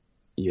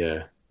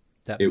 yeah,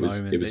 that it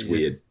was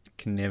weird.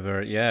 Can never,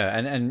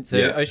 and so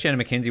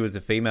Oceana McKenzie was the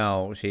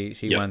female. She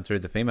won through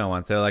the female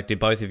one. So like, did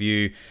both of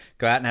you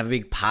go out and have a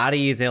big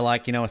party? Is there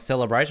like, a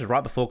celebration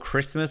right before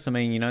Christmas? I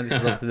mean, this is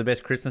obviously the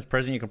best Christmas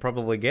present you can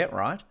probably get,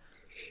 right?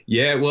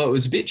 Yeah, well, it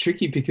was a bit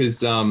tricky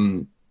because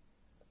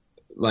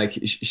like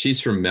she's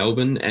from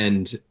Melbourne,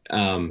 and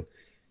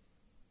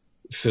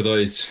for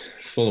those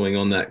following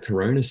on that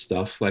Corona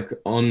stuff,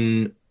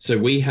 so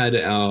we had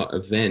our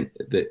event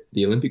that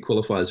the Olympic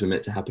qualifiers were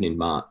meant to happen in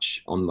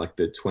March, on like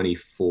the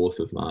 24th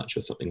of March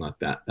or something like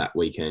that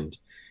weekend,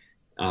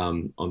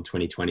 on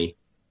 2020.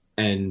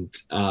 And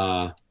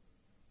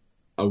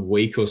a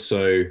week or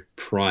so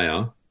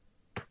prior,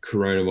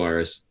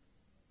 coronavirus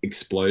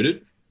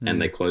exploded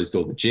and they closed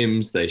all the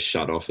gyms, they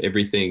shut off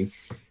everything.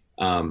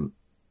 And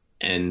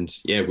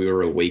yeah, we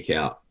were a week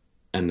out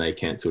and they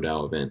cancelled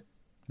our event.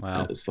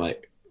 Wow. It's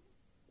like,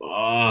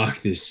 oh,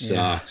 this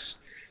sucks.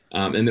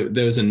 And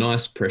there was a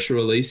nice pressure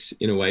release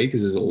in a way,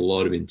 because there's a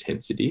lot of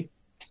intensity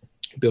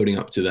building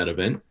up to that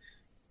event.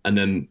 And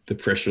then the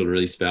pressure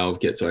release valve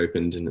gets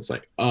opened and it's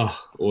like, oh,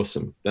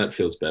 awesome. That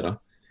feels better.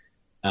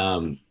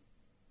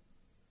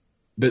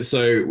 but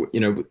so,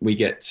 we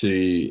get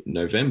to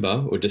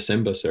November or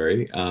December,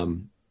 sorry.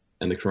 And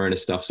the Corona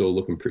stuff's all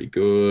looking pretty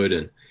good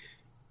and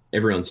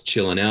everyone's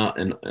chilling out.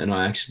 And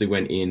I actually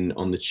went in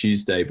on the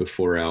Tuesday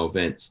before our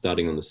event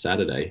starting on the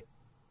Saturday.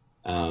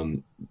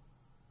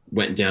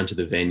 Went down to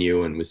the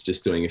venue and was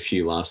just doing a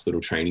few last little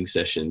training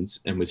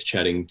sessions and was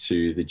chatting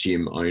to the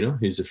gym owner,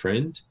 who's a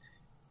friend.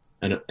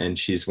 And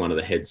she's one of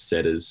the head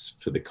setters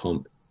for the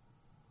comp.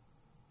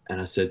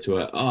 And I said to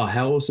her, "Oh,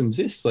 how awesome is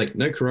this? Like,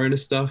 no Corona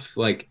stuff.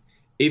 Like,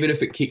 even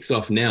if it kicks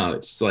off now,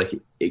 it's like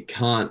it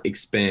can't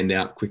expand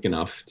out quick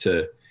enough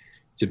to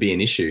be an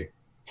issue."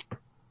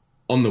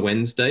 On the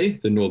Wednesday,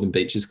 the Northern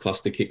Beaches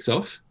cluster kicks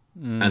off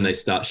and they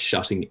start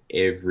shutting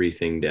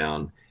everything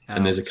down. Ouch.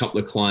 And there's a couple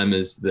of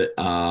climbers that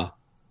are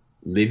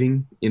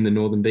living in the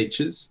Northern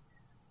Beaches,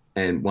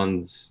 and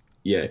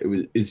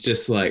it's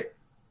just like,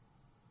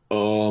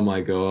 oh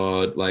my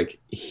God, like,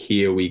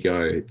 here we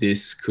go.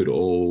 This could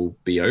all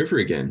be over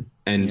again.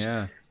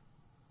 And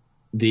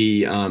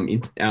the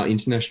our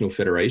International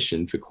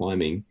Federation for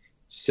Climbing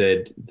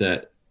said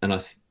that,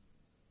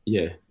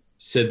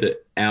 said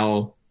that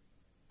our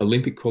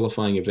Olympic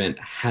qualifying event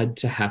had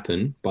to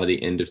happen by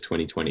the end of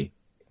 2020.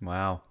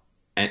 Wow.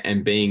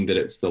 And being that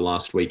it's the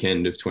last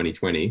weekend of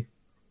 2020,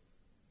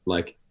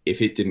 like,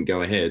 if it didn't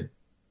go ahead,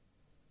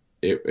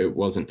 it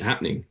wasn't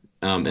happening.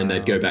 And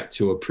they'd go back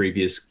to a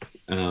previous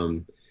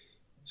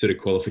sort of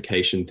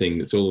qualification thing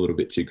that's all a little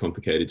bit too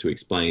complicated to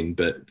explain,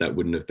 but that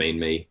wouldn't have been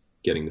me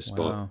getting the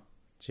spot.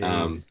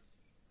 Wow.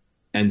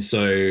 And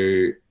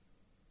so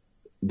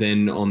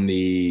then on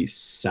the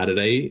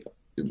Saturday,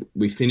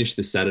 we finished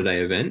the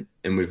Saturday event,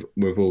 and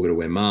we've all got to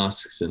wear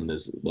masks, and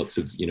there's lots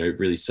of,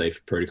 really safe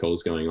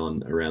protocols going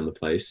on around the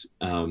place.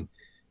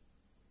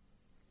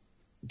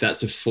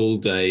 That's a full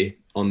day.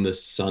 On the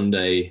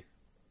Sunday,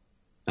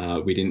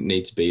 we didn't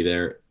need to be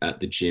there at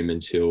the gym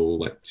until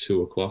like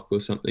 2:00 or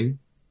something,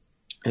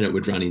 and it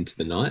would run into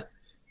the night,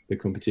 the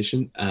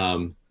competition.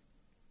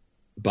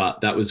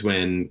 But that was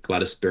when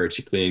Gladys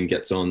Berejiklian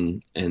gets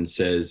on and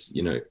says,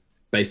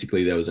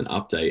 basically there was an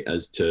update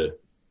as to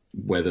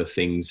whether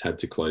things had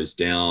to close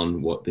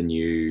down, what the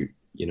new,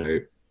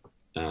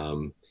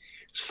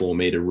 4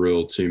 meter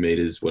rule, 2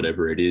 meters,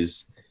 whatever it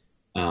is.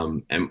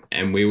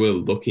 And we were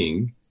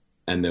looking,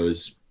 and there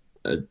was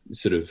a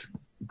sort of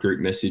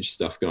group message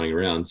stuff going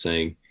around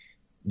saying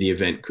the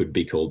event could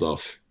be called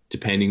off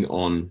depending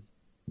on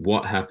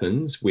what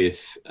happens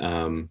with,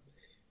 her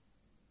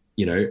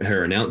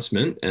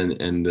announcement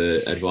and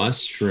the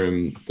advice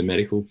from the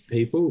medical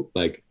people.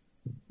 Like,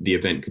 the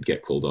event could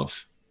get called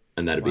off,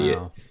 and that'd be it.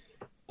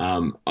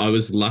 I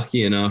was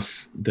lucky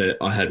enough that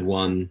I had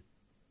won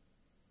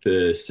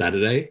the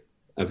Saturday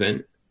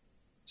event,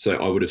 so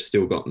I would have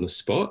still gotten the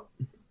spot.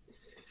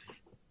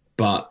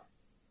 But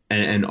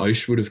and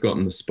Osh would have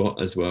gotten the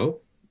spot as well,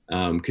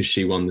 because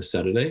she won the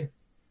Saturday.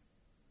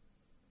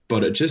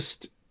 But it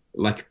just,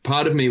 like,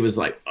 part of me was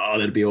like, oh,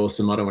 that'd be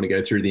awesome. I don't want to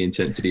go through the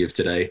intensity of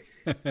today.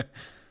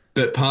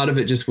 But part of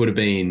it just would have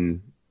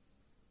been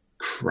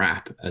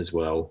crap as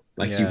well.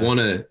 Like, you want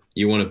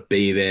to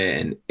be there,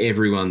 and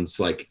everyone's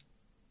like,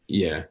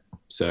 yeah.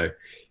 So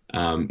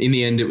in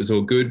the end, it was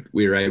all good.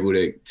 We were able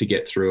to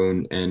get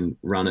through and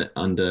run it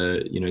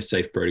under,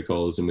 safe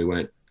protocols, and we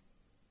weren't,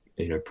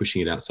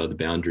 pushing it outside the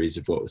boundaries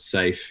of what was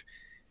safe.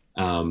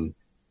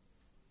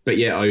 But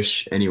yeah,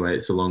 Osh, anyway,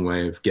 it's a long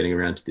way of getting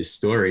around to this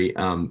story.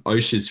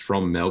 Osh is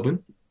from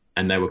Melbourne,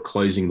 and they were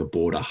closing the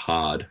border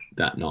hard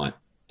that night.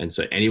 And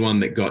so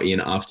anyone that got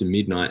in after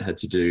midnight had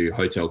to do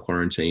hotel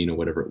quarantine or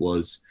whatever it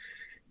was.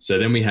 So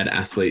then we had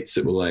athletes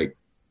that were like,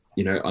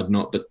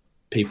 but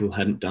people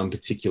hadn't done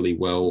particularly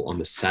well on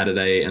the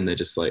Saturday, and they're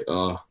just like,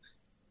 oh,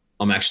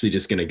 I'm actually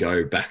just going to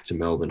go back to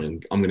Melbourne,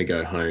 and I'm going to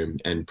go home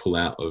and pull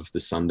out of the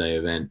Sunday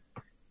event.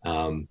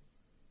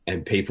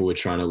 And people were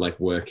trying to like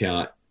work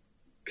out,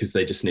 because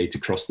they just need to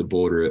cross the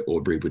border at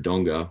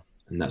Albury-Wodonga,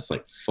 and that's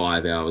like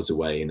 5 hours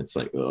away. And it's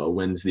like, oh,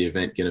 when's the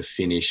event going to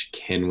finish?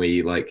 Can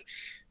we like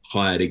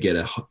hire to get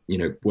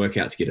work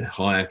out to get a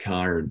hire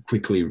car and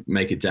quickly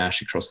make a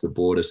dash across the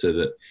border, so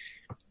that,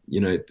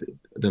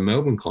 the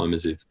Melbourne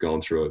climbers have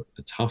gone through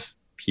a tough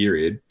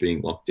period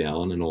being locked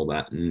down and all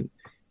that. And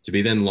to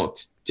be then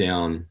locked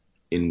down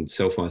in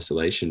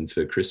self-isolation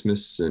for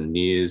Christmas and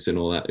New Year's and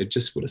all that, it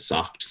just would have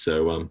sucked.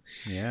 So,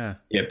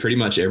 pretty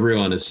much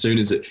everyone, as soon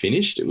as it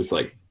finished, it was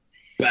like,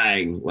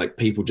 bang, like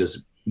people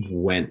just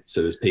went.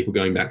 So there's people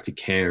going back to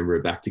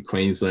Canberra, back to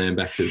Queensland,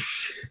 back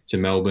to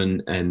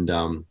Melbourne, and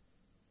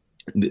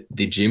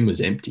the gym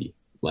was empty.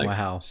 Like,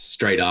 wow.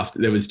 Straight after,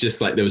 there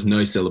was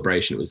no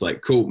celebration. It was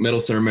like, cool, medal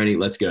ceremony,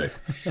 let's go.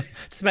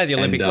 Just made the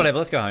Olympics, whatever,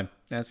 let's go home.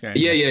 That's great.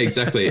 Yeah,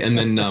 exactly. And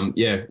then,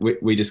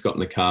 we just got in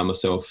the car,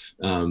 myself,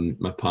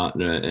 my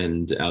partner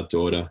and our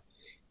daughter,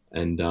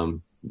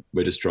 and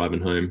we're just driving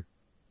home,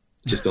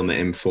 just on the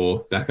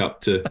M4 back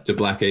up to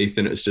Blackheath.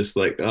 And it was just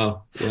like,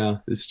 oh,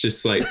 wow, it's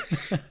just like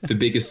the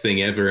biggest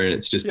thing ever. And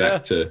it's just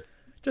back to...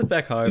 Just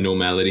back home.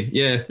 Normality.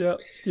 Yeah. Yeah.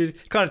 You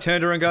kind of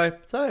turned to her and go,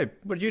 so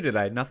what did you do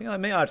today? Nothing. I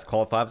just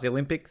qualified for the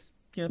Olympics.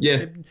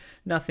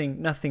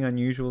 nothing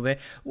unusual there.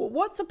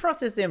 What's the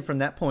process then from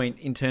that point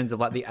in terms of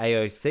like the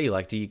AOC?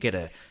 Like, do you get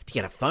a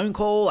phone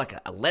call, like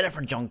a letter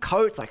from John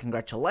Coates, like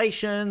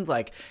congratulations,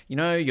 like, you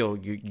know, your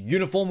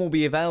uniform will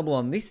be available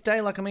on this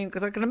day? Like, I mean,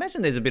 because I can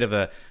imagine there's a bit of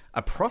a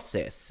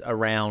process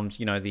around,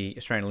 you know, the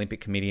Australian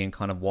Olympic Committee and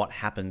kind of what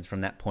happens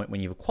from that point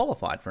when you've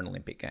qualified for an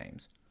Olympic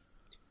Games.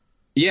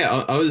 Yeah,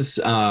 I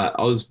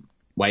was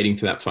waiting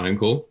for that phone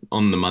call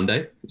on the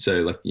Monday.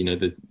 So like, you know,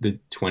 the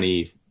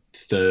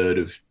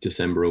 23rd of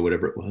December or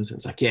whatever it was. I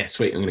was like, yeah,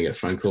 sweet. I'm going to get a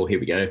phone call. Here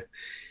we go.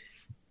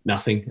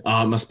 Nothing.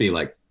 Oh, it must be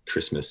like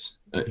Christmas.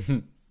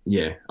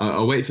 Yeah.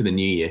 I'll wait for the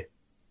new year.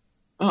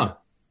 Oh,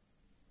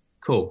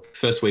 cool.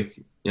 First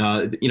week, you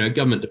know,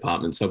 government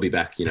departments, they'll be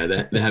back, you know,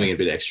 they're having a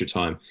bit of extra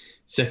time.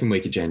 Second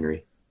week of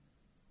January.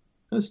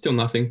 Oh, still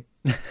nothing.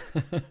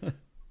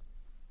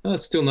 Oh,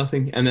 it's still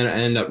nothing. And then I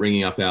end up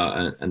ringing up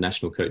our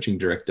national coaching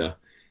director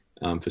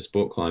for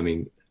sport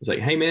climbing. It's like,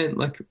 hey man,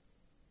 like,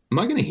 am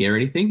I going to hear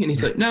anything? And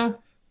he's like, no,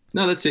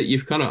 that's it.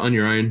 You're kind of on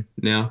your own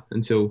now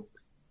until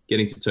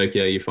getting to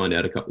Tokyo. You find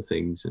out a couple of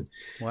things. And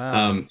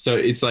wow. So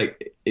it's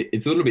like,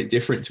 it's a little bit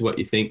different to what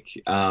you think.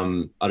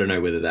 I don't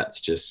know whether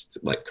that's just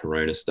like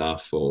Corona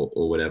stuff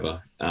or whatever.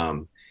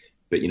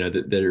 But you know,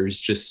 there is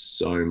just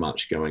so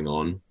much going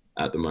on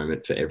at the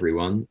moment for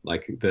everyone.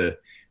 Like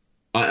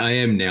I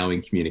am now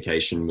in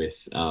communication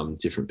with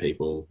different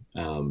people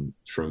from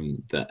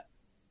the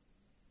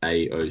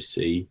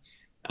AOC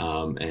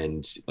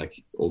and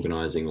like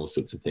organizing all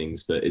sorts of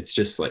things. But it's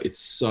just like, it's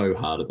so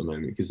hard at the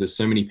moment because there's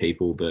so many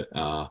people that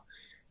are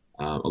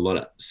a lot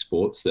of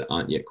sports that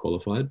aren't yet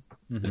qualified,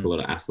 like a lot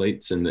of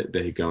athletes, and that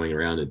they're going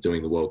around and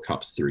doing the World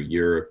Cups through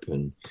Europe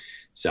and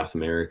South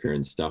America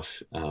and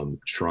stuff,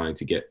 trying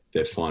to get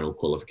their final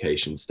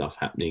qualification stuff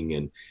happening.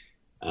 And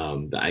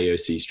the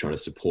AOC is trying to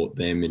support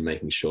them in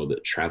making sure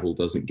that travel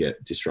doesn't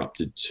get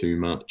disrupted too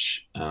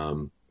much,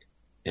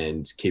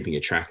 and keeping a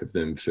track of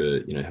them for,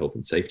 you know, health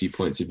and safety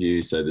points of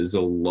view. So there's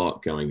a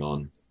lot going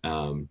on,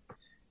 and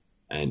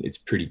it's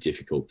pretty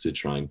difficult to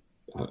try and,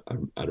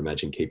 I'd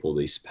imagine, keep all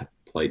these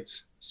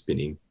plates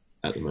spinning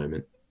at the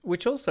moment.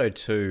 Which also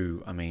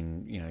too, I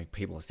mean, you know,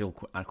 people are still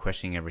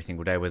questioning every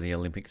single day whether the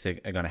Olympics are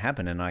going to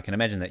happen. And I can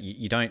imagine that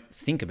you don't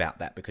think about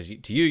that because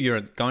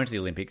you're going to the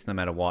Olympics no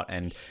matter what.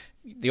 And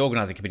the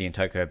organising committee in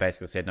Tokyo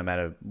basically said, no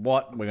matter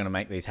what, we're going to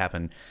make these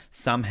happen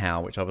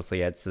somehow, which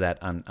obviously adds to that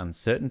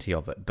uncertainty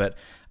of it. But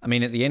I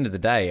mean, at the end of the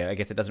day, I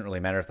guess it doesn't really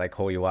matter if they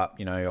call you up,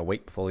 you know, a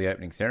week before the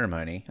opening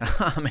ceremony.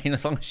 I mean,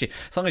 as long as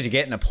you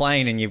get in a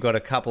plane and you've got a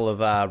couple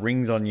of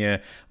rings on your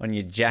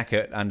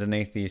jacket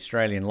underneath the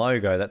Australian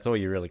logo, that's all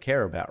you really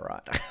care about,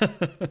 right?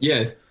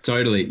 Yeah,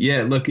 totally.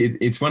 Yeah, look,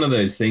 it's one of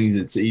those things.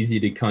 It's easy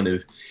to kind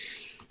of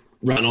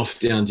run off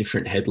down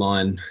different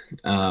headline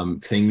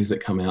things that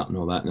come out and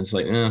all that. And it's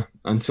like,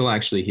 until I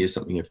actually hear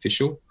something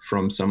official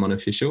from someone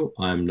official,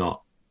 I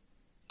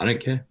don't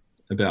care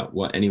about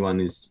what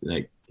anyone is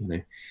like, you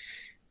know.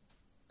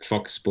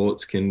 Fox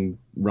Sports can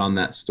run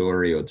that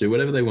story or do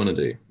whatever they want to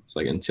do. It's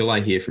like, until I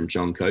hear from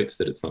John Coates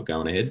that it's not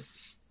going ahead,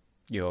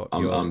 You're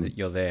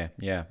there,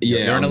 yeah. Yeah,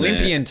 you're an I'm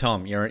Olympian, there.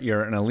 Tom.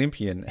 You're an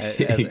Olympian,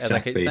 as I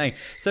keep saying.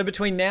 So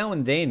between now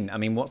and then, I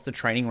mean, what's the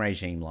training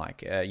regime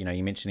like? You know,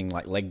 you're mentioning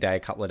like leg day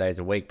a couple of days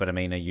a week, but I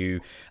mean, are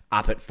you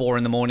up at 4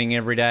 a.m.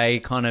 every day,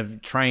 kind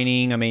of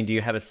training? I mean, do you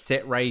have a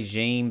set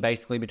regime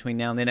basically between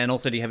now and then? And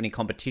also, do you have any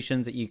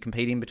competitions that you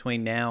compete in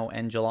between now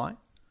and July?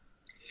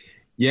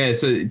 Yeah,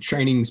 so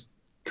training's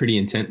pretty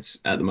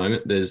intense at the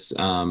moment. There's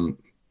a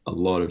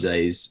lot of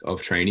days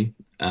of training.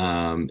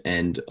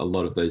 And a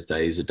lot of those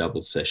days are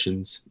double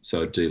sessions.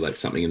 So I'd do like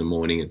something in the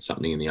morning and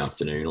something in the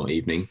afternoon or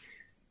evening.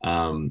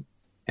 And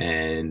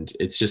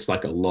it's just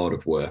like a lot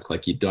of work.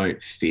 Like you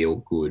don't feel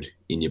good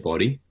in your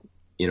body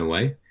in a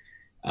way,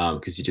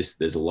 because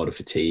there's a lot of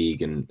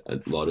fatigue and a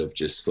lot of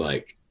just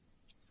like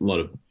a lot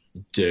of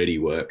dirty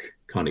work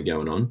kind of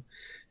going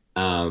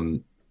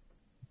on.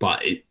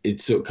 But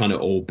it's sort of kind of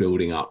all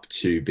building up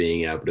to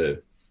being able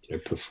to, you know,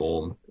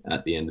 perform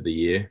at the end of the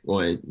year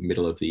or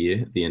middle of the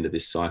year, at the end of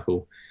this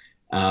cycle.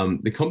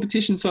 The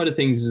competition side of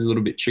things is a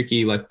little bit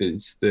tricky. Like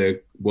there's the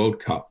World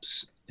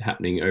Cups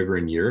happening over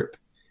in Europe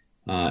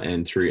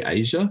and through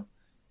Asia.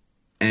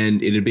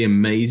 And it'd be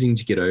amazing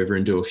to get over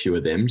and do a few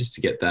of them just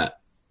to get that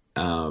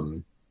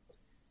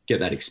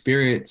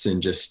experience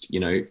and just, you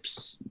know,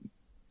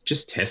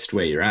 just test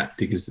where you're at,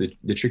 because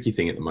the tricky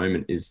thing at the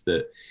moment is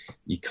that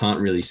you can't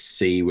really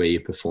see where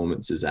your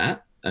performance is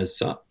at as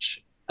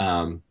such.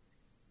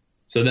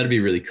 So that'd be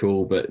really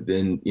cool. But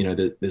then, you know,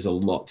 there's a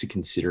lot to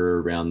consider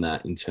around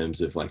that in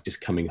terms of like just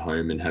coming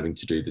home and having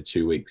to do the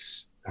 2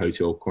 weeks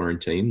hotel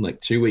quarantine.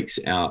 Like 2 weeks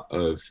out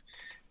of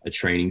a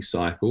training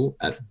cycle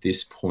at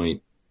this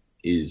point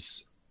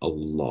is a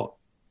lot.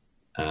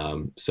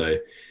 So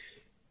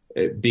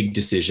big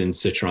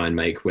decisions to try and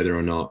make whether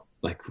or not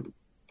like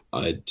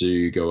I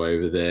do go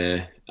over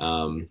there.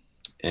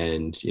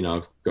 And, you know,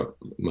 I've got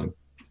my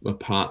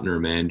partner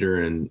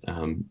Amanda and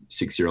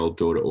 6-year-old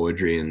daughter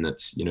Audrey, and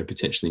that's, you know,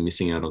 potentially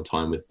missing out on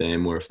time with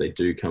them. Or if they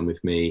do come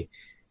with me,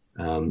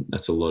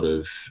 that's a lot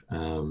of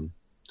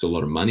it's a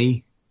lot of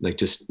money like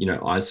just,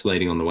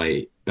 isolating on the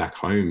way back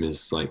home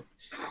is like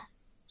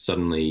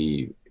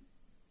suddenly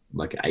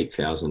like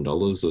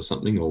 $8,000 or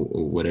something, or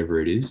whatever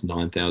it is,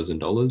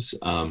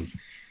 $9,000,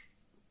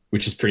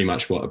 which is pretty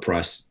much what a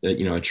price,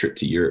 a trip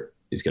to Europe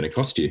is going to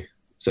cost you.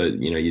 So,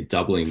 you're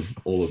doubling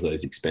all of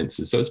those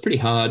expenses. So it's pretty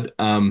hard.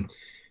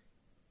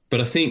 But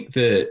I think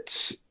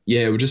that,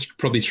 we'll just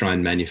probably try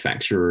and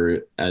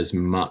manufacture as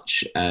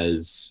much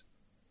as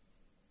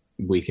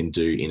we can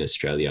do in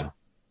Australia.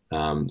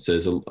 So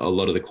there's a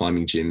lot of the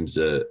climbing gyms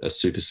are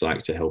super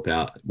psyched to help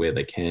out where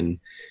they can.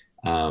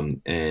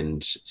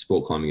 And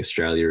Sport Climbing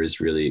Australia is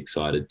really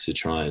excited to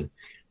try and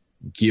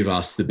give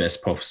us the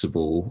best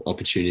possible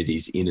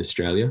opportunities in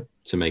Australia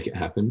to make it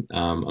happen.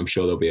 I'm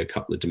sure there'll be a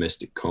couple of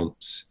domestic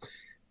comps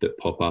that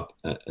pop up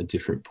at a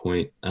different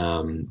point.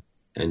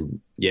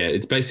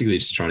 It's basically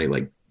just trying to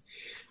like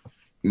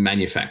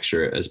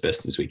manufacture it as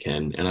best as we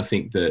can. And I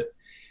think that,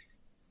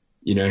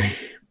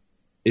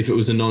 if it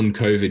was a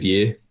non-COVID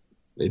year,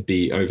 it'd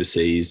be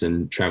overseas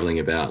and traveling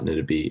about and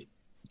it'd be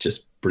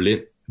just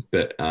brilliant.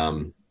 But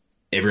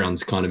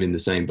everyone's kind of in the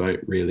same boat,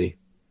 really.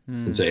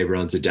 And so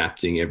everyone's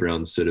adapting.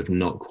 Everyone's sort of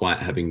not quite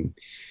having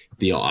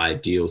the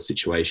ideal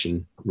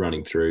situation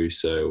running through.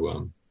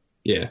 So,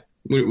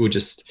 we'll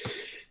just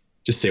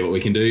see what we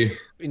can do.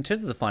 In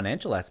terms of the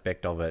financial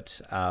aspect of it,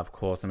 of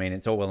course, I mean,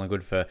 it's all well and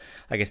good for,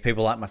 I guess,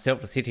 people like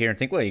myself to sit here and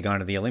think, well, you're going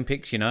to the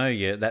Olympics,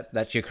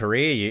 that's your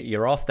career,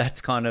 you're off.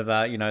 That's kind of,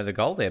 the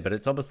goal there. But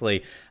it's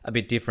obviously a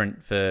bit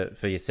different for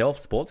yourself,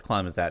 sports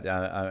climbers. That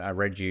I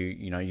read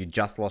you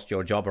just lost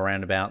your job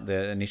around about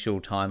the initial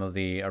time of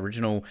the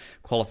original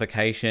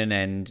qualification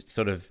and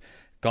sort of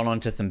gone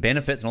on to some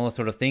benefits and all those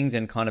sort of things,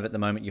 and kind of at the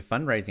moment you're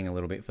fundraising a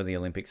little bit for the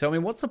Olympics. So, I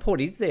mean, what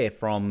support is there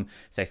from,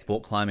 say,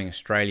 Sport Climbing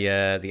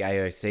Australia, the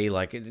AOC?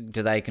 Like,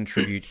 do they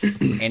contribute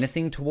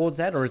anything towards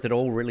that, or is it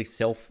all really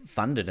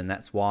self-funded, and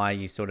that's why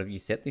you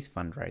set this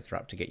fundraiser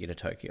up to get you to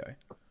Tokyo?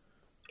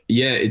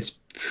 Yeah, it's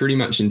pretty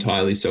much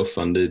entirely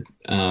self-funded,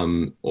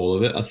 all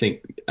of it. I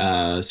think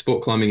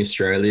Sport Climbing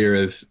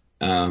Australia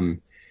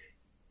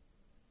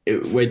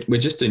we're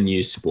just a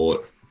new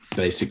sport,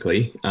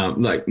 basically,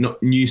 like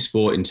not new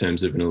sport in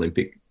terms of an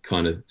Olympic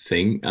kind of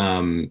thing.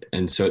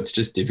 And so it's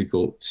just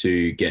difficult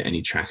to get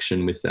any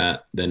traction with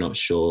that. They're not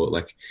sure,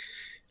 like,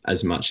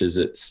 as much as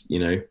it's,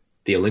 the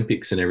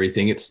Olympics and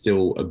everything, it's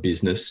still a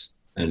business,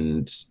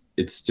 and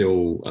it's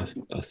still,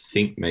 I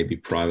think, maybe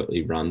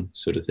privately run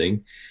sort of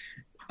thing.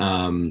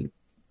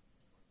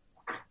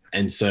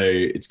 And so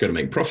it's got to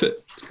make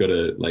profit. It's got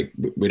to, like,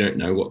 we don't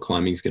know what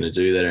climbing's going to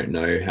do. They don't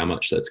know how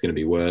much that's going to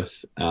be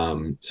worth.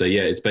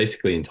 It's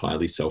basically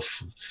entirely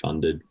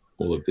self-funded,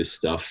 all of this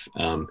stuff.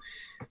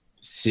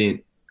 So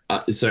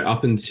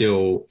up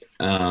until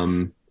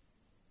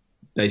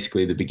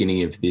basically the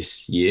beginning of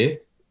this year,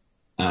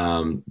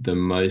 the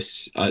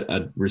most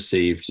I'd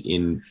received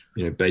in,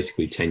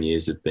 basically 10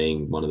 years of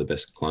being one of the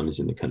best climbers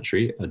in the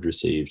country, I'd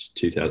received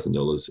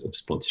 $2,000 of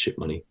sponsorship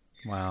money.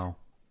 Wow.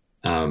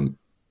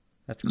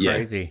 That's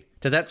crazy. Yeah.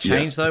 Does that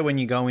change though when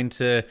you go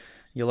into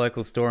your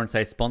local store and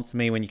say, sponsor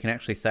me, when you can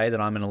actually say that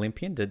I'm an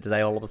Olympian? Do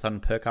they all of a sudden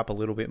perk up a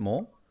little bit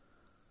more?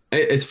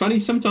 It's funny.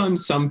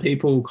 Sometimes some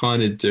people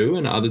kind of do,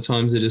 and other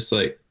times they're just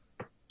like,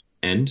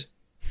 end.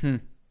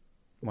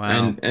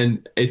 Wow.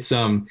 And it's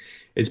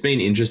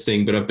been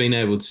interesting, but I've been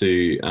able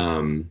to,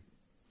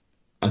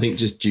 I think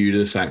just due to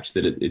the fact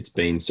that it's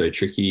been so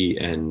tricky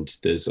and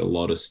there's a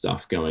lot of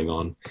stuff going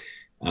on.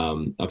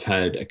 I've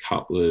had a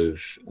couple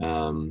of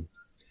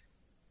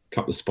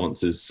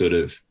sponsors sort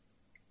of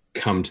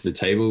come to the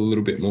table a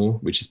little bit more,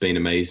 which has been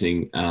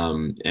amazing,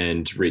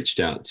 and reached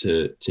out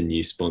to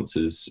new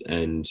sponsors,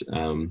 and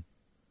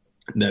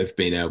they've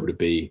been able to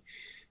be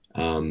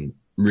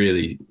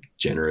really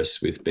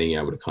generous with being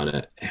able to kind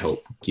of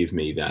help give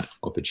me that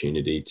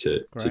opportunity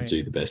to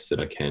do the best that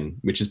I can,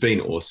 which has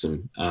been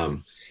awesome.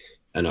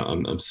 And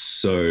I'm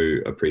so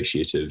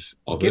appreciative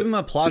of it. Give them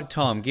a plug,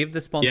 Tom. Give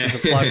the sponsors a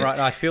plug, right?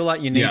 I feel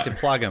like you need to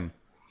plug them.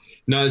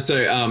 No, so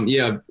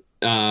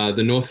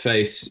the North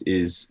Face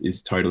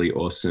is totally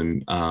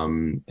awesome,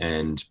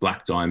 and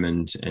Black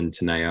Diamond and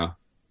Tenaya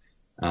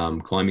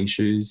climbing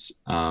shoes,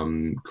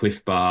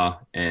 Cliff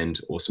Bar, and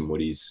Awesome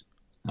Woodies.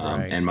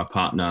 And my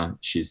partner,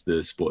 she's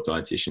the sport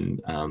dietitian,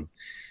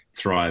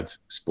 Thrive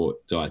Sport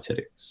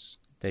Dietetics.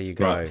 There you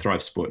go.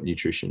 Thrive Sport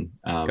Nutrition.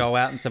 Go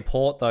out and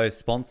support those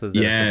sponsors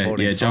that are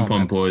supporting Tom. Jump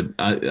on board.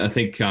 I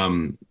think,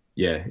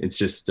 it's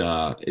just,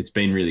 it's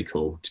been really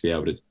cool to be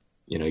able to,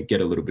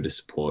 get a little bit of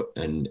support,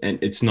 and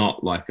it's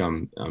not like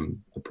I'm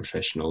a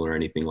professional or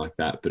anything like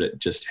that, but it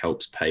just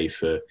helps pay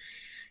for,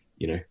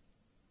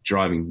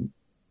 driving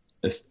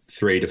a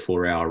 3 to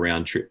 4 hour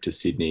round trip to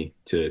Sydney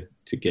to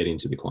get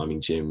into the climbing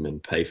gym,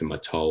 and pay for my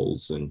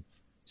tolls, and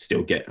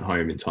still get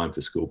home in time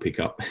for school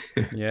pickup.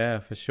 Yeah,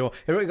 for sure.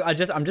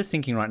 I'm just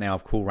thinking right now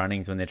of Cool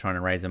Runnings when they're trying to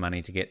raise the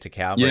money to get to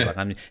Cowboy. Yeah.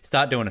 Like,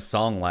 start doing a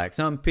song like,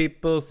 some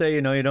people say,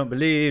 you don't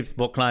believe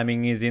sport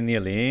climbing is in the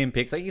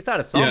Olympics. Like, you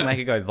start a song, make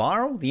it go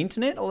viral, the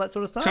internet, all that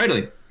sort of stuff.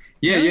 Totally.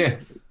 Yeah.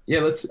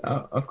 let's.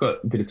 I've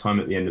got a bit of time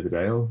at the end of the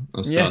day.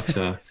 I'll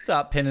start.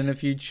 Start penning a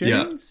few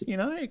tunes. You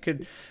know, it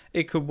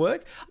could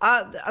work.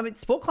 I mean,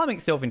 sport climbing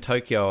itself in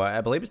Tokyo,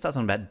 I believe it starts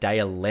on about day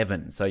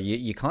 11. So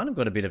you kind of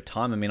got a bit of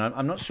time. I mean,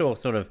 I'm not sure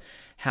sort of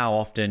how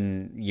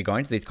often you're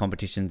going to these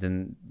competitions,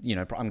 and you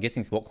know, I'm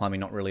guessing sport climbing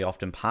not really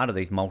often part of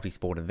these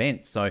multi-sport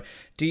events. So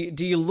do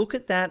you look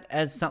at that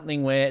as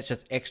something where it's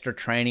just extra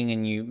training,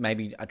 and you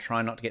maybe are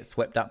trying not to get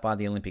swept up by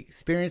the Olympic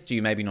experience? Do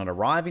you maybe not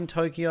arrive in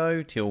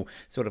Tokyo till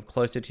sort of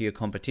closer to your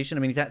competition?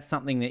 I mean, is that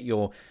something that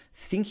you're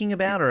thinking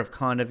about, or have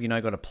kind of, you know,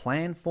 got a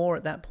plan for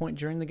at that point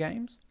during the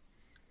games?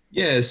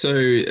 Yeah.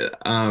 So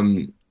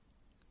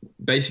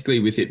basically,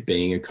 with it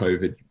being a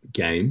COVID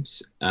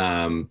games,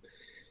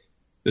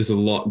 there's a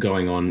lot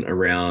going on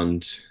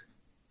around,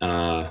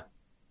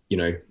 you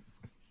know,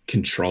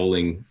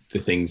 controlling the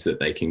things that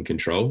they can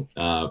control.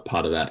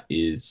 Part of that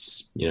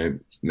is, you know,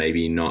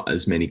 maybe not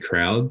as many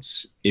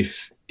crowds,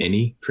 if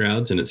any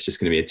crowds, and it's just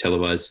going to be a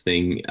televised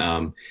thing.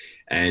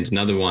 And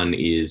another one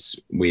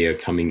is we are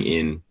coming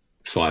in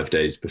 5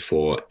 days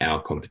before our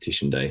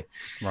competition day.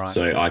 Right.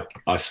 So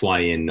I fly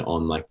in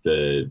on like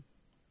the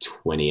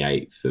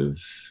 28th of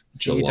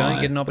July. You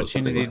don't get an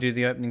opportunity to do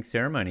the opening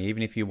ceremony.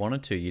 Even if you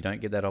wanted to, you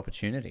don't get that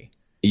opportunity.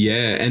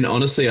 Yeah. And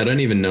honestly, I don't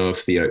even know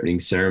if the opening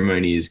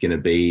ceremony is going to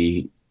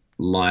be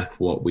like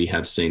what we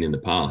have seen in the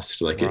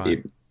past. Like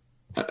right.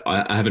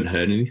 I haven't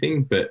heard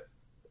anything, but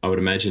I would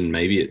imagine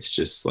maybe it's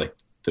just like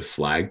the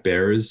flag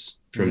bearers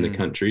from the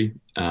country.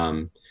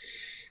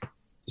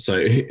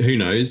 So who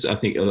knows? I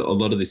think a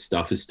lot of this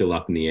stuff is still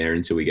up in the air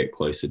until we get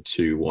closer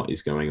to what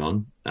is going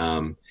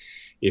on.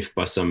 If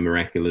by some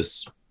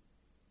miraculous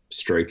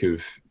stroke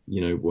of,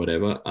 you know,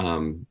 whatever,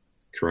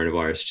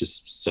 coronavirus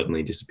just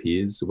suddenly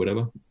disappears or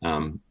whatever,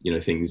 you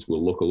know, things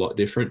will look a lot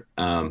different.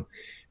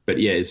 But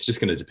yeah, it's just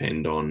going to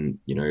depend on,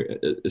 you know,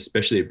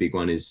 especially a big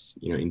one is,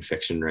 you know,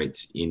 infection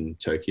rates in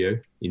Tokyo,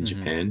 in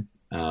Japan,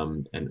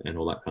 and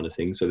all that kind of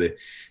thing. So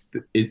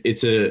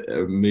it's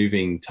a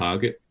moving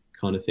target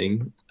kind of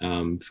thing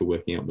for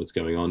working out what's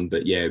going on.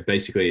 But yeah,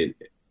 basically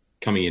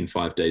coming in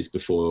 5 days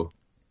before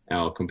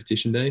our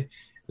competition day,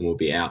 and we'll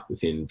be out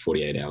within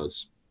 48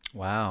 hours.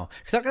 Wow.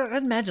 Because I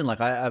imagine,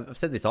 like, I've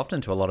said this often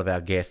to a lot of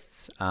our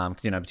guests,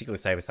 because, you know, particularly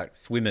say with like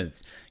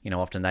swimmers, you know,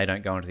 often they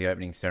don't go into the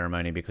opening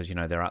ceremony because, you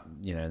know, they're up,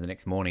 you know, the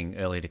next morning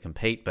early to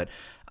compete. But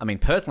I mean,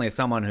 personally, as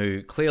someone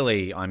who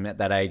clearly I'm at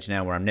that age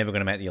now where I'm never going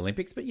to make the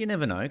Olympics, but you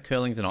never know.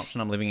 Curling's an option.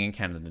 I'm living in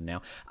Canada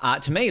now.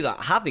 To me,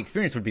 half the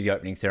experience would be the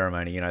opening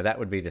ceremony. You know, that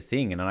would be the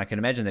thing. And I can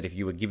imagine that if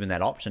you were given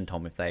that option,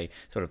 Tom, if they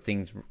sort of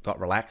things got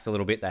relaxed a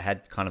little bit, they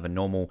had kind of a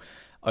normal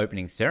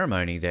opening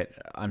ceremony, that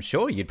I'm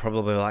sure you'd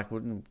probably be like,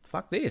 well,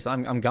 fuck this,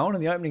 I'm going to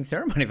the opening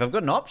ceremony. If I've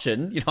got an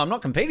option, you know, I'm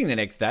not competing the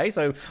next day,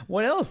 so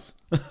what else?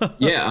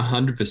 Yeah,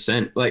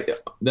 100%. Like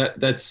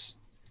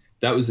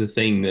that was the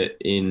thing that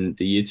in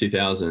the year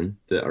 2000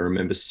 that I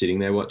remember sitting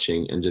there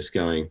watching and just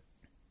going,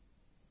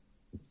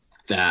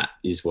 that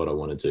is what I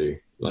want to do.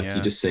 Like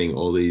You're just seeing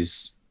all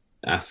these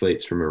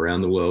athletes from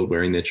around the world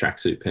wearing their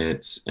tracksuit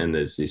pants, and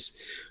there's this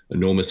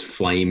enormous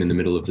flame in the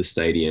middle of the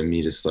stadium.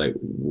 You're just like,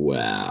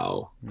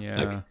 wow.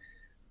 Yeah. Like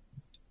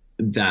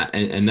that.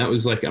 And that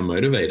was like a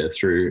motivator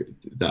through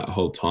that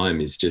whole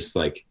time, is just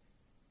like,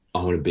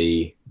 I want to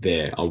be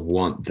there. I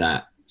want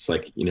that. It's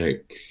like, you know,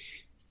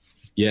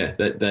 yeah,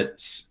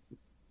 that's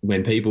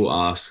when people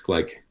ask,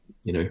 like,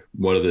 you know,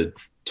 what are the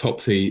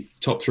top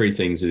three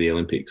things of the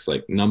Olympics?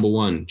 Like, number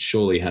one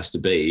surely has to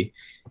be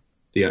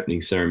the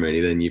opening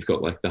ceremony. Then you've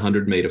got like the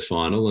 100-meter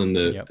final and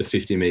the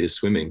 50-meter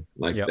swimming.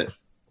 Like that.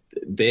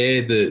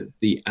 They're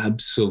the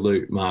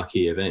absolute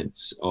marquee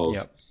events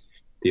of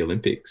the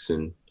Olympics.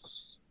 And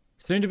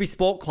soon to be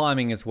sport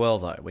climbing as well,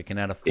 though. We can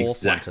add a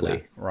fourth one to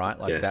that, right?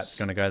 Like that's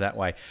going to go that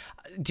way.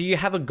 Do you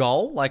have a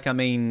goal? Like, I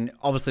mean,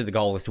 obviously the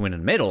goal is to win a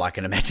medal. I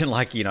can imagine,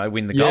 like, you know,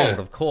 win the gold,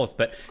 of course.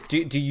 But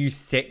do you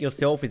set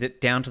yourself? Is it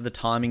down to the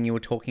timing you were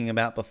talking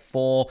about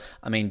before?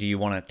 I mean, do you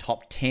want a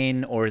top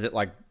 10, or is it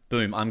like,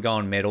 boom, I'm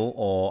going medal,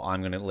 or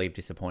I'm going to leave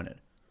disappointed?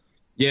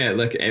 Yeah,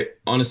 like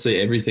honestly,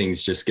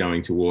 everything's just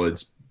going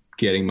towards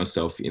getting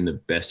myself in the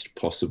best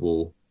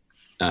possible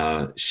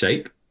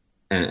shape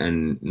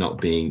and not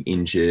being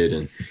injured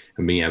and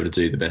being able to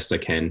do the best I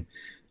can.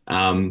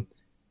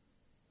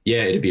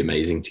 It'd be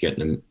amazing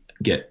to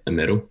get a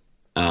medal.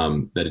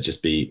 That'd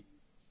just be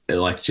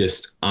like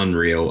just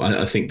unreal.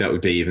 I think that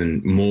would be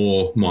even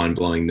more mind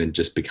blowing than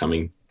just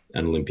becoming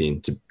an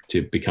Olympian.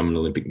 To become an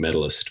Olympic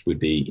medalist would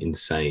be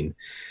insane.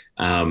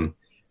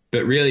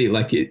 But really,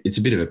 like, it's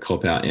a bit of a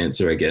cop-out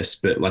answer, I guess.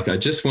 But like, I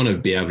just want to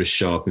be able to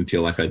show up and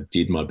feel like I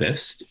did my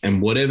best,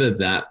 and whatever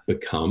that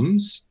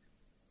becomes,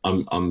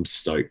 I'm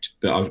stoked.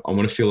 But I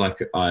want to feel like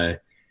I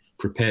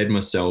prepared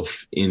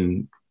myself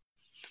in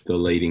the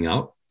leading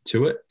up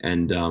to it,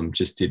 and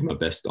just did my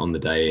best on the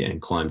day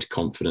and climbed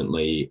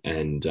confidently,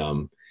 and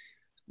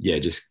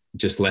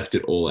just left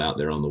it all out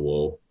there on the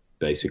wall,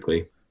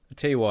 basically. I'll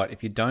tell you what,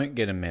 if you don't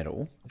get a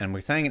medal, and we're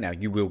saying it now,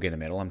 you will get a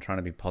medal. I'm trying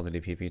to be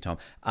positive here for you, Tom.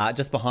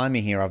 Just behind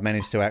me here, I've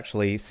managed to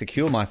actually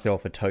secure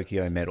myself a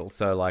Tokyo medal.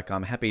 So, like,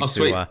 I'm happy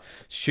to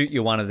shoot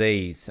you one of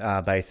these,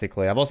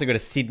 basically. I've also got a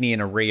Sydney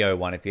and a Rio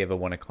one if you ever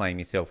want to claim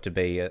yourself to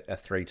be a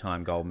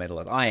 3-time gold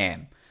medalist. I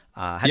am.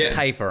 Had to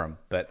pay for them,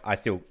 but I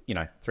still,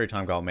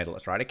 3-time gold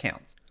medalist, right? It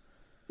counts.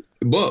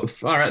 Well,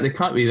 all right, there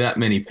can't be that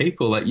many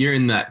people. Like, you're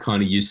in that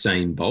kind of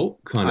Usain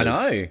Bolt kind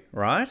of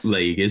right?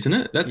 league, isn't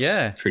it? That's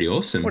pretty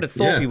awesome. What did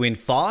Thorpe win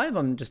 5?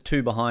 I'm just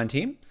 2 behind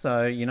him.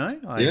 So,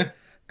 I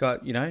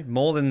got,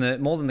 more than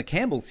the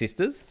Campbell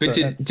sisters. But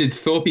so did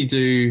Thorpe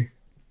do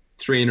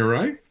 3 in a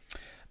row?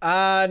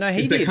 No,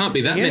 he did. There can't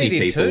be that many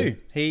did people. 2.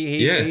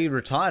 He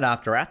retired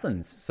after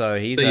Athens, so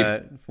he's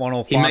one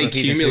or 5. He may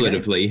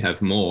cumulatively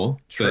have more.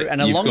 True, and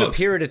a longer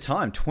period of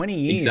time, 20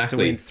 years to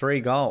win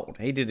 3 gold.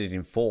 He did it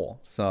in 4.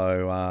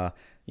 So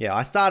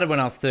I started when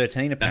I was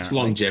 13. Apparently, that's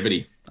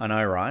longevity. I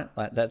know, right?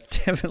 Like, that's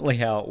definitely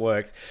how it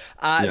works.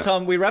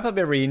 Tom, we wrap up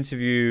every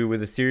interview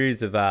with a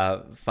series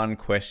of fun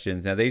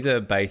questions. Now, these are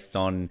based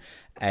on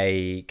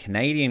a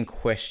Canadian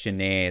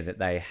questionnaire that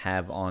they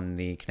have on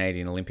the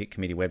Canadian Olympic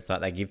Committee website.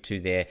 They give to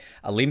their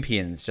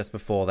Olympians just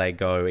before they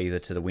go either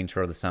to the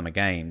Winter or the Summer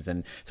Games,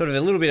 and sort of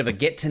a little bit of a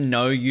get to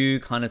know you,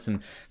 kind of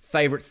some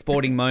favourite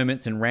sporting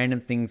moments and random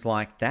things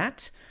like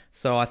that.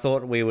 So I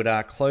thought we would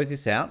close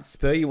this out,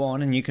 spur you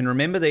on, and you can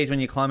remember these when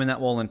you're climbing that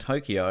wall in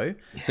Tokyo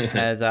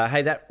as,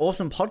 hey, that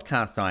awesome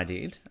podcast I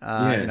did,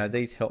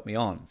 these helped me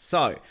on.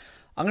 So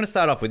I'm going to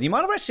start off with, you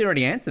might have actually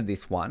already answered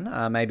this one.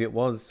 Maybe it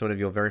was sort of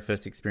your very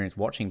first experience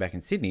watching back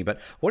in Sydney, but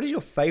what is your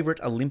favourite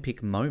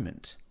Olympic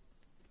moment?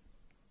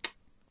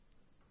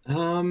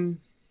 I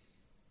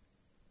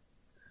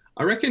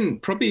reckon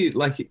probably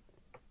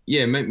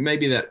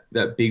maybe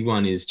that big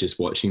one is just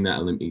watching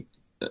that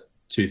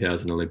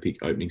 2000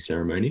 Olympic opening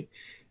ceremony.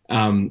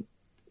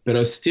 But I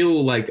was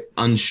still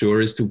unsure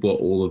as to what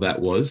all of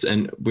that was.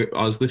 And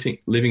I was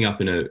living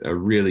up in a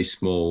really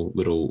small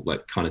little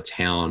kind of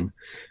town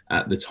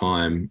at the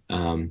time.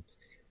 And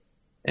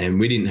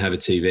we didn't have a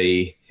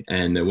TV,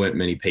 and there weren't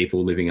many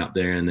people living up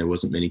there, and there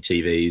wasn't many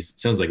TVs. It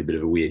sounds like a bit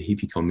of a weird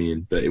hippie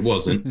commune, but it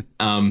wasn't.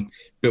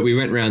 But we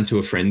went round to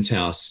a friend's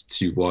house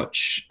to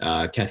watch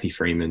Cathy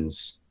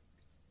Freeman's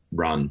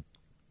run.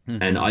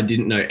 Mm-hmm. And I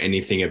didn't know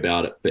anything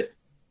about it, but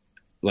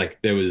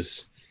there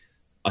was,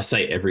 I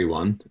say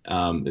everyone,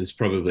 there's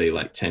probably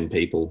 10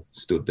 people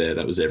stood there.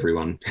 That was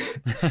everyone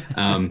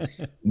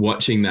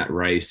watching that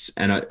race.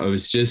 And I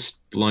was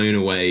just blown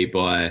away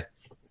by,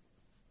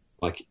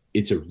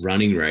 it's a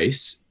running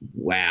race.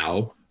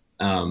 Wow.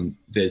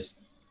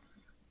 There's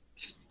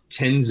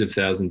tens of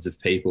thousands of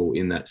people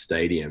in that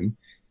stadium,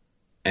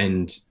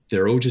 and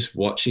they're all just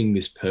watching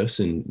this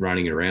person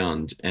running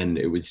around. And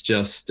it was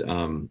just,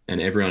 and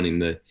everyone in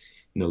the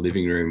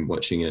living room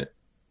watching it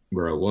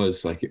where I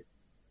was,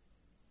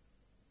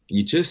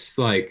 you just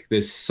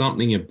there's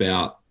something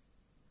about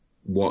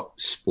what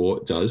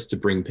sport does to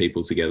bring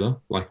people together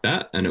like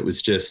that. And it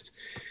was just,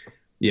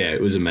 it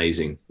was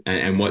amazing.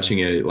 And watching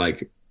it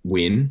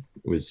win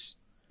was,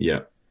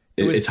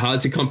 it's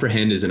hard to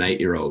comprehend as an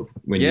 8-year-old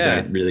when you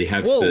don't really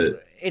have the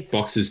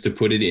boxes to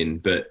put it in,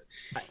 but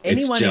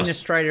anyone in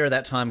Australia at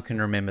that time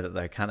can remember that,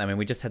 though, can't they? I mean,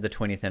 we just had the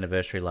 20th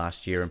anniversary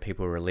last year, and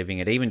people were reliving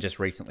it. Even just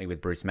recently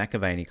with Bruce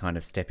McAvaney kind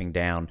of stepping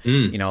down,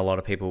 a lot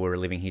of people were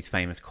reliving his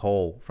famous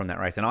call from that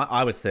race. And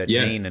I was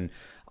 13, and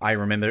I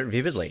remember it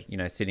vividly,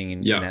 sitting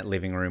in that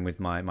living room with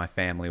my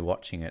family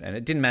watching it. And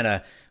it didn't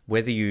matter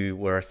whether you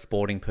were a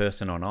sporting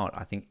person or not.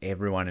 I think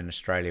everyone in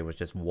Australia was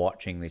just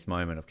watching this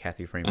moment of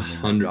Cathy Freeman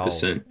winning that goal.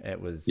 100%.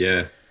 It was...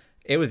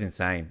 It was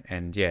insane,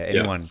 and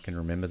anyone can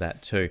remember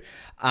that too.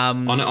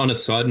 On a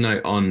side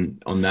note,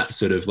 on that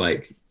sort of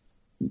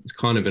it's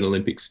kind of an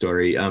Olympic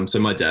story. So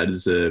my dad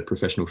is a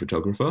professional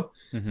photographer,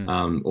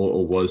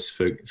 or was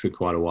for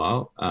quite a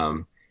while,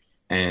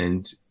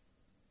 and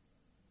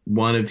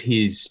one of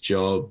his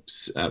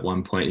jobs at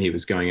one point, he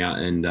was going out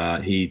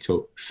and he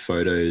took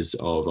photos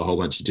of a whole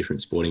bunch of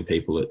different sporting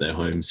people at their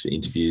homes for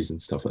interviews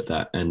and stuff like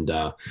that. And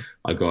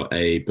I got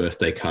a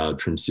birthday card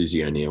from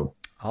Susie O'Neill.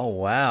 Oh,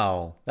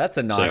 wow. That's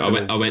a nice So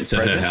I went to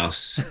her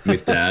house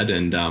with Dad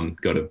and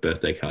got a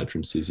birthday card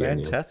from Susie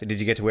O'Neill. Fantastic.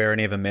 Did you get to wear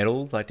any of her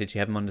medals? Did you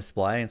have them on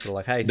display and sort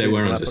of hey, Susie, they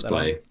were on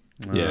display.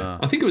 Yeah.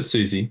 I think it was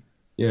Susie.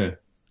 Yeah.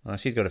 Well,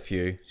 she's got a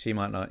few. She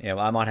might not. Yeah,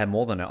 well, I might have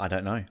more than her. I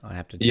don't know. I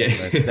have to check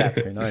those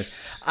stats. Who knows?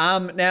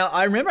 Now,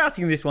 I remember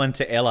asking this one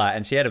to Ella,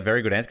 and she had a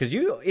very good answer, because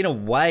you, in a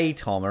way,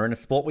 Tom, are in a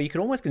sport where you could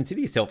almost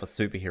consider yourself a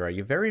superhero.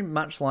 You're very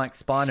much like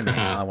Spider-Man,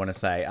 I want to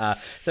say.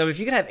 So if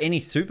you could have any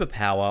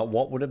superpower,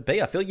 what would it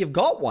be? I feel you've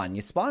got one.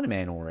 You're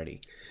Spider-Man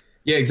already.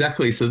 Yeah,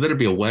 exactly. So that'd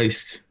be a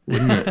waste,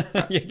 wouldn't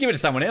it? Give it to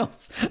someone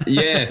else.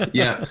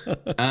 Yeah.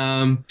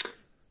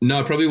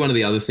 No, probably one of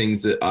the other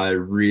things that I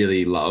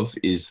really love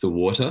is the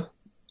water.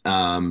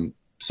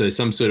 So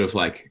some sort of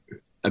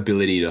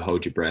ability to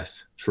hold your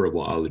breath for a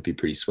while would be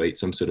pretty sweet.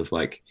 Some sort of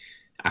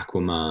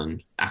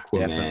Aquaman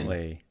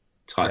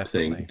type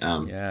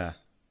thing.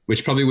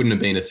 Which probably wouldn't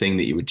have been a thing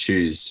that you would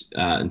choose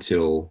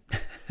until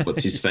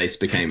what's his face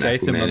became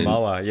Jason Aquaman.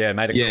 Momoa, yeah,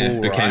 made it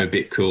cool, became right? a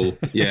bit cool.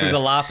 Yeah, It was a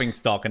laughing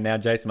stock, and now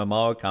Jason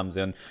Momoa comes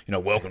in,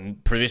 welcome,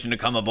 permission to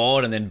come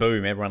aboard, and then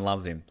boom, everyone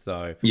loves him.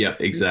 So yeah,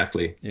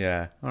 exactly.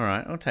 yeah, all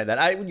right, I'll take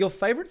that. Your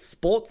favorite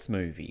sports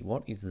movie?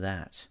 What is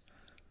that?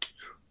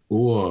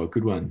 Oh,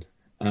 good one.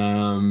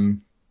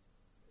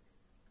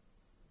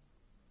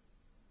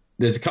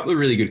 There's a couple of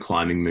really good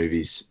climbing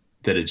movies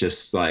that are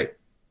just like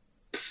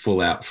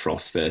full out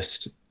froth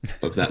fest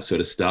of that sort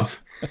of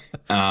stuff.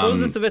 What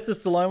was the Sylvester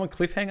Stallone one,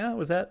 Cliffhanger?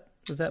 Was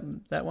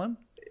that one?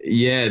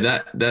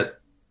 Yeah,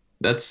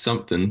 that's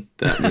something,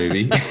 that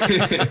movie.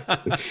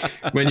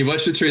 When you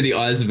watch it through the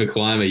eyes of a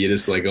climber, you're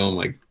just like, oh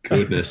my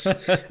goodness.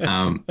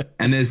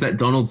 And there's that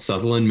Donald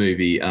Sutherland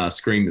movie,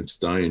 Scream of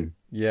Stone.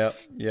 Yep.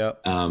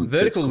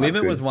 Vertical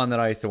Limit was one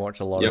that I used to watch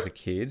a lot as a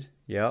kid.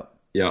 Yep.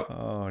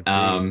 Oh,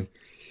 jeez.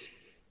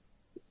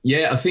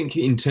 Yeah, I think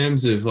in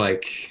terms of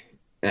like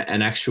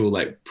an actual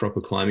like proper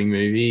climbing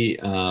movie,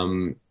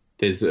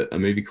 there's a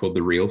movie called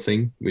The Real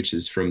Thing, which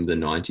is from the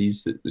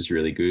 90s that was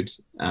really good.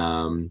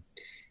 An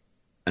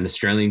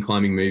Australian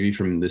climbing movie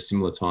from the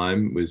similar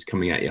time was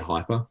Coming At You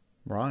Hyper.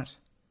 Right.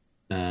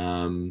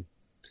 And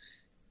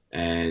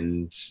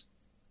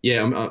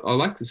yeah, I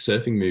like the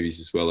surfing movies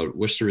as well. I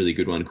watched a really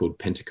good one called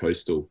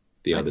Pentecostal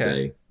the other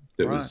day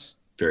that was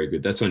very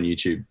good. That's on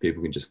YouTube.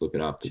 People can just look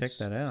it up. Check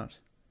that out.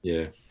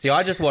 Yeah. See,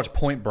 I just watched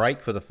Point Break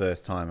for the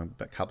first time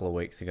a couple of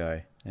weeks ago.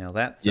 Now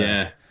that's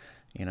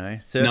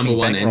surfing number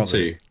one bank and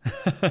two.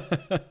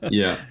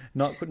 Yeah.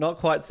 Not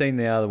quite seen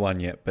the other one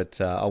yet,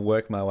 but I'll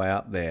work my way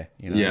up there.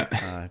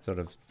 Sort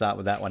of start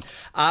with that one.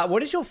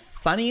 What is your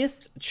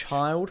funniest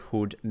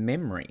childhood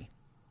memory?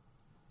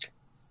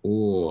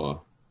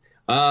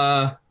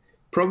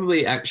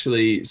 Probably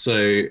actually.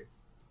 So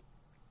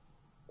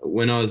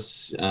when I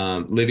was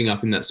living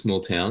up in that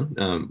small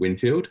town,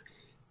 Winfield,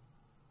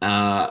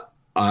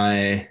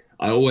 I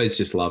always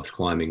just loved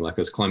climbing. Like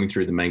I was climbing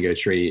through the mango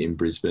tree in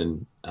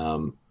Brisbane.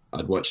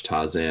 I'd watch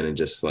Tarzan and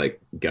just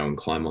like go and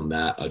climb on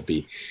that. I'd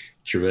be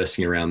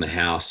traversing around the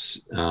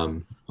house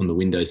on the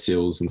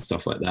windowsills and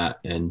stuff like that.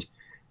 And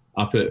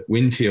up at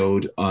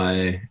Winfield,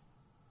 I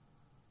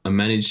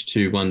managed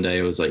to one day,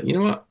 I was like, you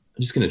know what?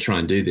 I'm just going to try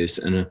and do this.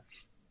 And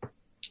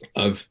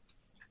I've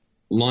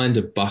lined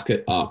a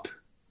bucket up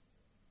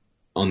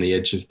on the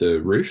edge of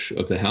the roof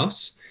of the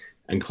house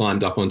and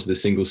climbed up onto the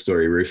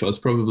single-story roof. I was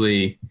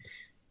probably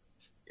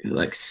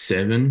like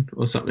 7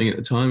 or something at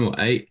the time, or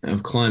 8.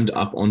 I've climbed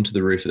up onto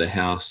the roof of the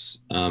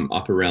house,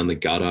 up around the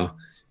gutter,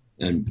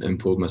 and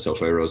pulled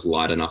myself over. I was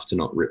light enough to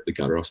not rip the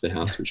gutter off the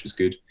house, which was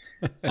good.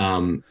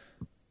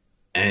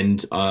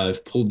 And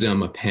I've pulled down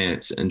my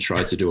pants and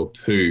tried to do a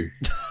poo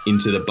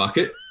into the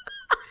bucket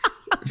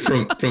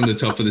from the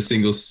top of the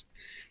single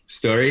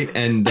story.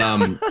 And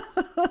I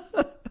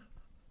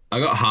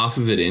got half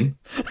of it in.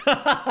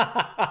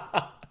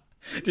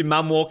 Did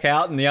Mum walk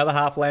out and the other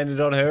half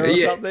landed on her or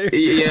something?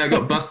 Yeah, I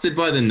got busted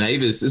by the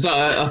neighbours. So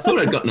I thought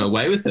I'd gotten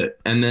away with it.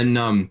 And then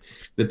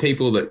the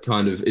people that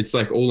kind of, it's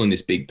like all in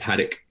this big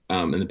paddock,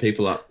 and the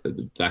people up at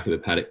the back of the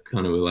paddock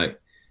kind of were like,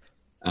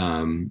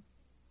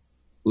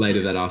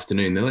 later that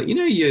afternoon, they're like,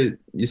 your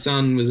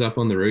son was up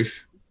on the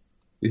roof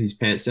with his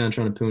pants down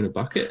trying to poo in a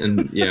bucket.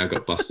 And yeah, I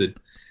got busted.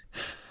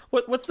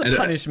 What's the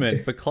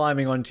punishment for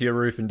climbing onto your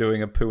roof and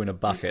doing a poo in a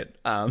bucket?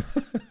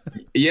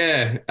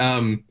 Yeah,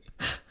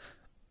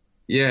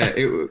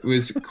 it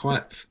was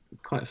quite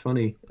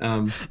funny.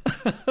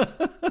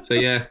 So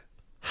yeah,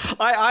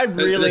 I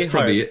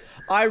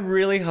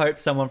really hope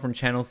someone from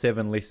Channel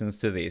 7 listens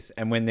to this,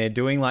 and when they're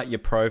doing like your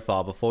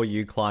profile before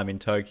you climb in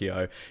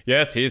Tokyo,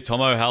 yes, here's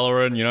Tom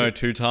O'Halloran,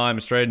 2-time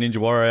Australian Ninja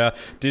Warrior,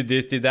 did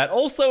this, did that.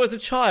 Also, as a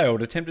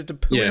child, attempted to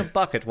poo in a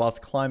bucket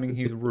whilst climbing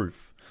his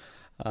roof.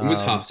 It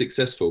was half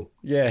successful.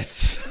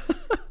 Yes.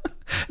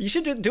 You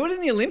should do it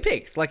in the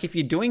Olympics. Like if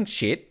you're doing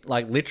shit,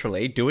 like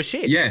literally do a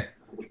shit. Yeah,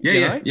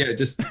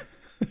 just...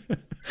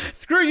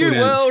 Screw you,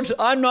 world.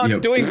 I'm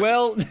not doing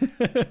well.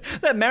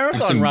 That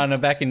marathon runner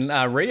back in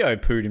Rio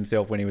pooed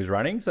himself when he was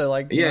running. So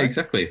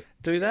exactly.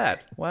 Do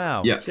that.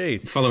 Wow. Yeah.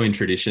 Jeez. Following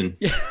tradition.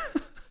 Yeah.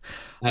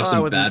 Have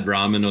some bad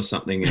ramen or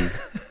something, and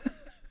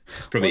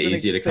it's probably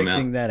easier to come out. Wasn't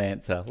expecting that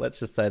answer. Let's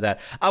just say that.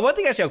 One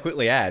thing actually I'll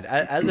quickly add,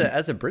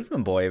 as a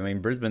Brisbane boy, I mean,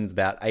 Brisbane's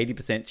about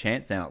 80%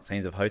 chance now, it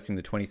seems, of hosting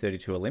the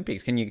 2032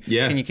 Olympics. Can you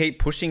keep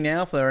pushing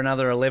now for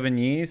another 11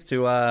 years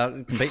to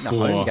compete in the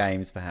home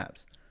games,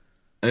 perhaps?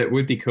 It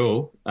would be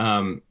cool.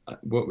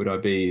 What would I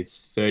be?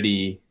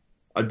 30?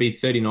 I'd be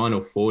 39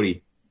 or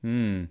 40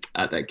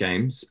 at that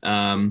games.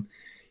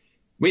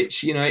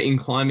 Which, in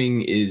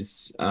climbing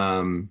is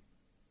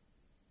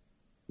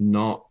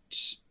not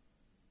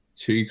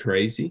too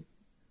crazy.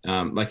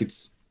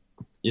 Friends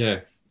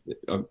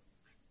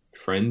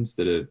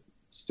that are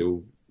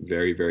still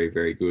very, very,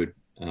 very good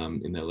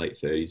in their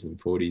late 30s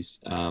and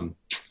 40s.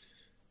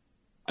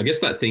 I guess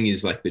that thing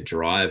is like the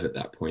drive at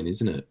that point,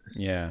 isn't it?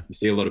 Yeah. You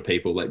see a lot of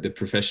people like the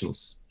professional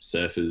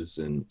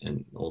surfers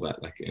and all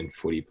that, like, and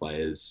footy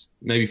players,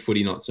 maybe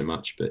footy not so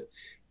much, but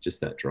just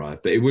that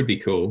drive. But it would be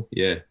cool.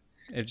 Yeah.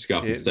 Just go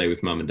up and stay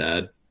with mum and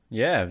dad.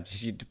 Yeah,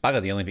 just you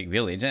bugger the Olympic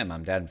Village. Yeah,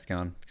 Mum, Dad, just go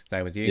and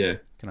stay with you. Yeah.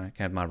 Can I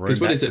have my room? Because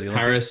what back is for it, the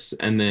Paris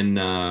and then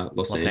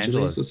Los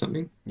Angeles or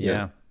something?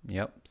 Yeah.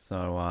 Yep.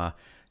 So,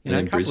 you And know,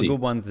 a then couple Brizzy. of good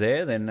ones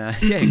there. Then,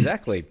 yeah,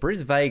 exactly.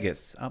 Bris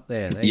Vegas up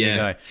there. There you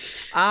Yeah.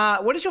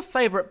 go. What is your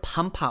favourite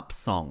pump-up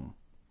song?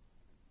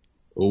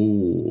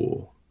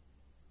 Oh.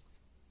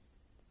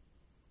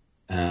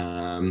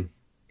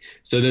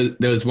 So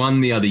there was one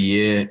the other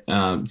year.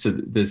 So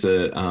there's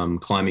a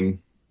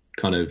climbing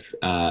kind of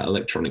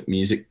electronic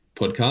music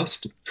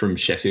podcast from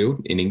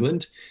Sheffield in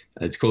England.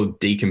 It's called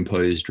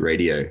Decomposed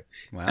Radio.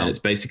 Wow. And it's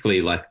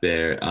basically like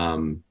their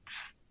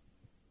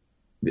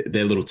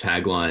little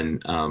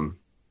tagline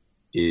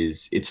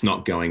is "It's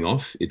not going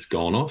off, it's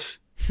gone off."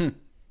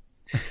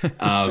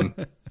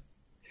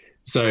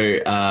 So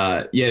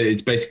yeah,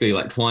 it's basically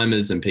like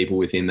climbers and people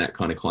within that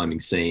kind of climbing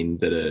scene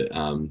that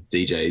are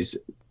DJs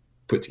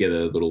put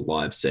together little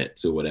live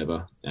sets or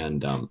whatever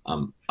and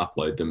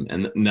upload them,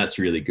 and that's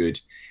really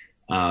good.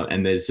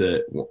 And there's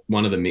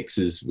one of the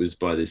mixes was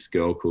by this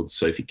girl called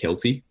Sophie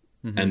Kelty,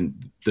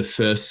 and the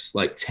first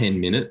like 10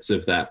 minutes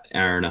of that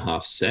hour and a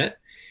half set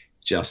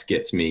just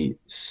gets me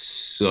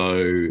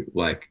so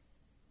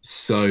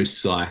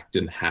psyched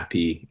and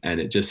happy, and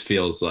it just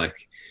feels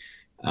like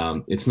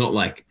it's not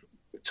like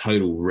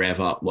total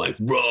rev up like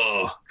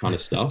raw kind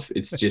of stuff.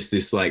 It's just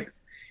this like,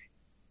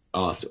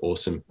 oh, it's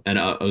awesome. And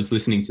I was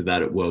listening to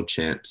that at World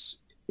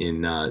Champs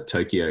in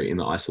Tokyo in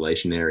the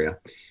isolation area,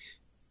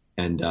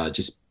 and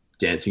just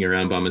dancing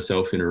around by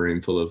myself in a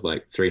room full of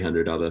like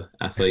 300 other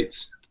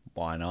athletes.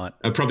 Why not?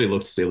 I probably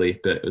looked silly,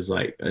 but it was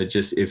like,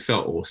 it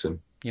felt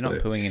awesome. You're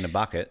not pooing in a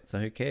bucket, so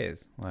who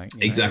cares? Like, you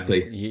know,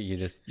 Exactly.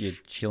 you're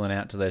chilling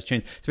out to those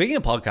tunes. Speaking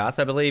of podcasts,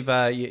 I believe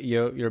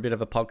you're a bit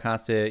of a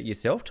podcaster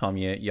yourself, Tom.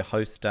 You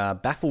host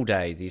Baffle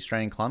Days, the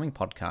Australian climbing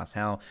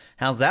podcast.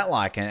 How's that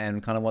like?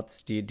 And kind of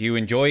do you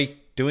enjoy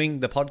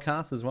doing the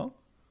podcast as well?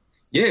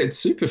 Yeah, it's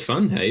super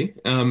fun. Hey,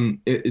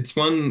 it's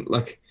fun.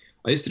 Like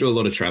I used to do a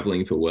lot of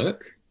traveling for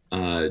work,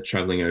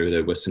 traveling over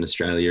to Western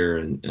Australia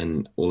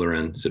and all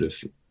around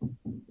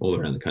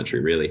the country,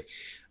 really.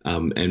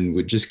 And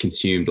we just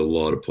consumed a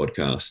lot of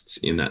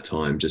podcasts in that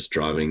time, just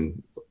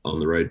driving on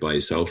the road by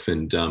yourself.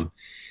 And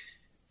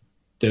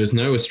there was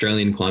no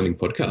Australian climbing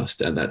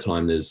podcast at that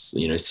time. There's,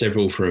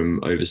 several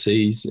from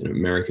overseas,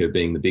 America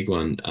being the big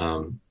one.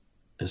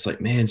 It's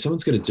like, man,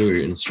 someone's got to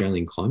do an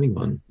Australian climbing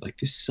one. Like,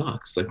 this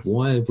sucks. Like,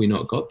 why have we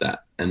not got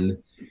that?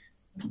 And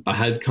I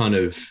had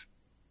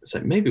it's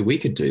like, maybe we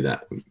could do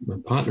that. My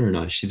partner and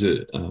I, she's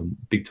a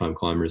big time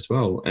climber as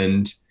well.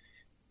 And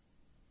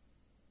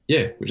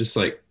yeah, we're just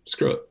like,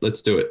 screw it,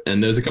 let's do it.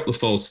 And there's a couple of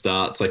false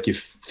starts. Like you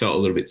felt a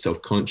little bit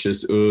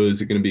self-conscious. Oh,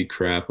 is it going to be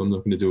crap? I'm not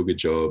going to do a good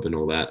job and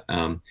all that.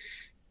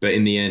 But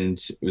in the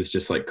end, it was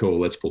just like, cool,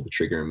 let's pull the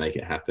trigger and make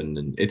it happen.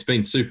 And it's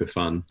been super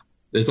fun.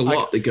 There's a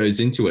lot that goes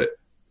into it.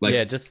 Like,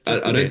 yeah, just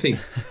I don't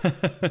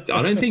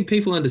think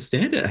people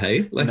understand it.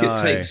 Hey, like No. it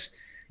takes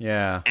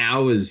Yeah.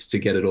 hours to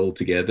get it all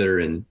together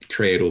and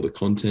create all the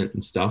content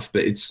and stuff.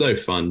 But it's so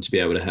fun to be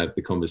able to have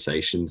the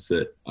conversations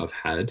that I've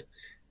had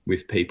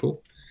with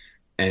people.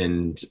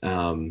 And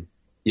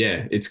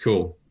yeah, it's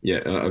cool. Yeah,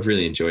 I've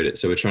really enjoyed it.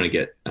 So we're trying to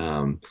get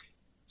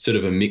sort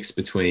of a mix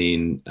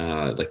between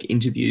like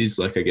interviews,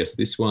 like I guess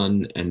this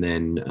one, and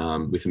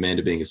then with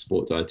Amanda being a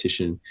sport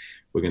dietitian,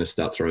 we're going to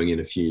start throwing in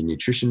a few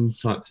nutrition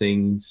type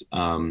things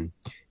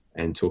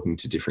and talking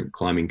to different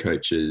climbing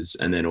coaches,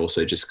 and then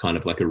also just kind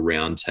of like a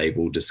round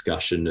table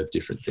discussion of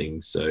different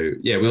things. So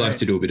yeah, we like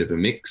to do a bit of a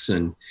mix,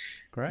 and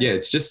yeah,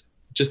 it's just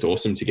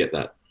awesome to get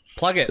that.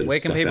 Plug it. sort of Where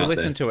can stuff people out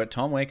listen there. to it,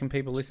 Tom? Where can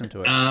people listen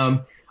to it?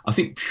 I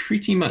think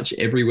pretty much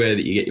everywhere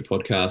that you get your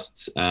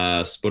podcasts,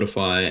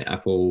 Spotify,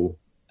 Apple.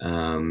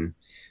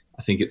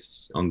 I think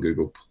it's on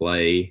Google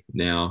Play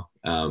now.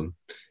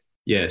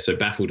 Yeah, so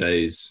Baffle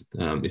Days,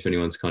 if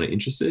anyone's kind of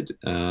interested.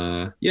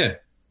 Yeah,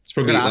 it's I'm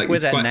probably going to ask where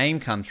that quite, name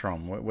comes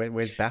from.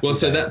 Where's Baffle well,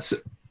 so Days?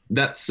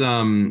 that's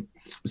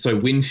so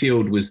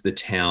Winfield was the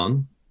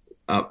town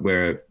up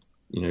where,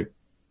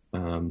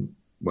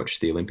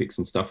 watched the Olympics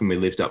and stuff, and we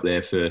lived up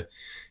there for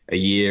a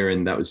year,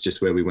 and that was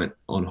just where we went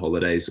on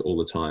holidays all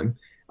the time.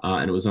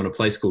 And it was on a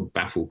place called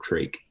Baffle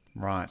Creek.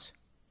 Right.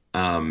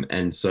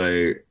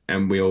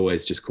 And we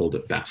always just called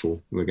it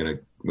Baffle.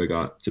 We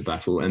got to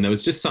Baffle, and there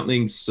was just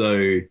something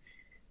so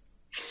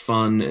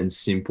fun and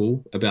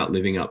simple about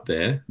living up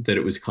there that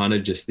it was kind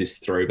of just this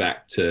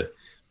throwback to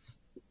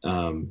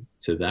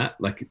that.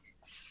 Like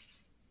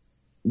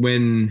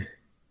when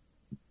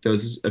there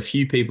was a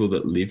few people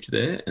that lived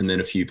there, and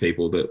then a few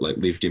people that like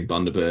lived in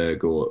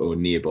Bundaberg or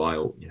nearby,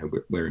 or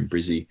we're in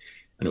Brizzy,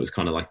 and it was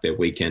kind of like their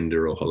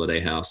weekender or holiday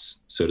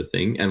house sort of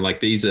thing. And like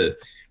these are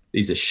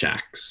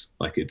shacks.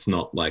 Like it's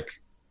not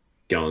like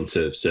going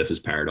to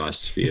Surfers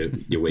Paradise for your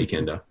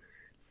weekender.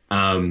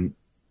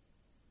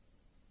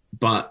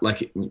 But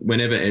like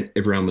whenever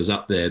everyone was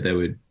up there, they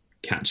would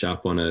catch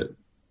up on a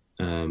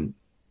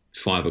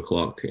 5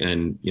 o'clock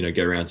and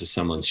go around to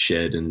someone's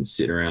shed and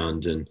sit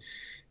around and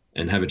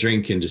have a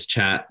drink and just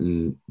chat.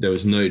 And there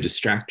was no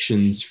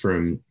distractions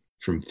from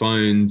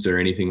phones or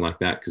anything like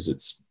that, because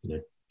it's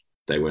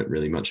they weren't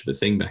really much of a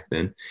thing back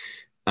then.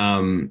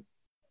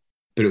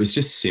 But it was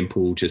just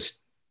simple,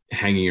 just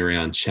hanging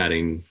around,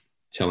 chatting,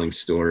 telling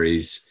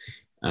stories.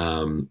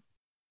 We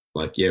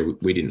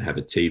didn't have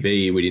a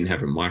TV, we didn't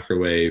have a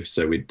microwave,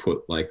 so we'd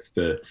put like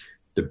the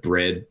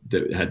bread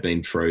that had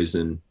been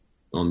frozen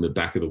on the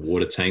back of the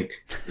water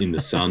tank in the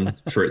sun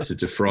for it to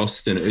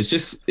defrost. And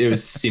it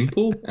was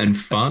simple and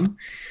fun.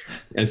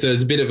 And so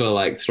there's a bit of a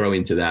like throw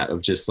into that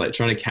of just like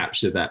trying to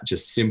capture that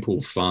just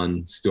simple,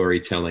 fun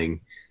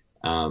storytelling.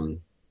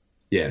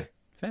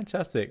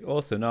 Fantastic.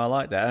 Awesome. No, I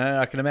like that. And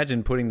I can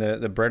imagine putting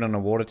the bread on a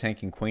water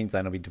tank in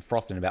Queensland will be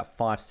defrosted in about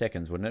 5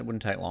 seconds, wouldn't it?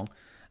 Wouldn't take long.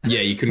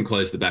 Yeah, you couldn't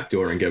close the back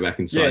door and go back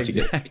inside to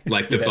get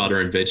like the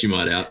butter and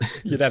Vegemite out.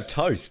 You'd have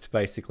toast,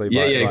 basically,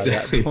 by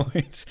exactly. that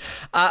point.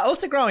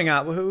 Also, growing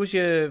up, who was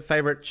your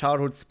favourite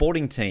childhood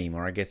sporting team?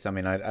 Or I guess, I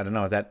don't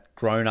know, has that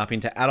grown up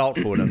into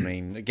adulthood? I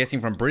mean,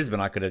 guessing from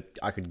Brisbane, I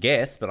could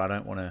guess, but I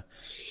don't want to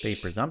be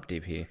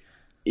presumptive here.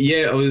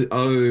 Yeah,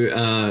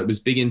 I was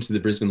big into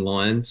the Brisbane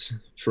Lions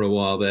for a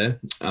while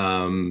there.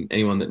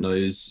 Anyone that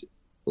knows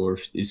or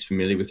is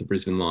familiar with the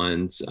Brisbane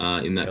Lions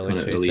in that kind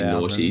of early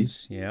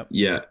noughties. Yep.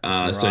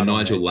 Yeah. So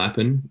Nigel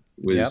Lappin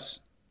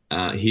was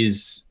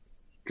his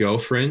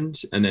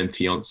girlfriend and then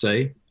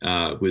fiance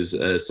was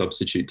a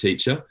substitute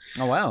teacher.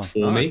 Oh, wow.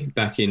 For me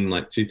back in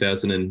like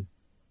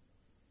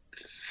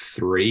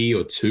 2003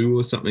 or 2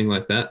 or something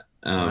like that.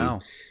 Wow.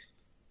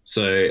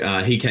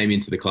 So he came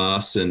into the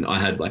class and I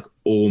had like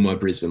all my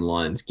Brisbane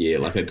Lions gear.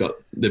 Like I'd got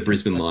the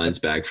Brisbane Lions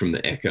bag from the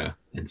Ekka.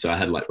 And so I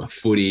had like my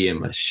footy and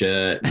my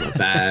shirt and my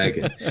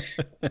bag.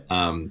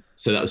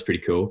 So that was pretty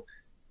cool.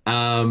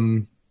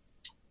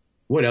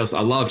 What else?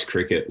 I loved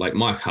cricket. Like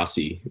Mike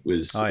Hussey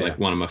was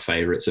one of my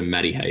favorites, and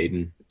Matty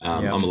Hayden.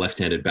 I'm a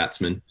left-handed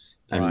batsman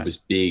and was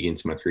big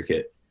into my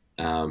cricket.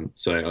 The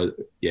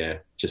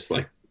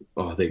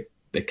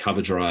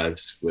cover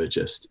drives were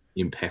just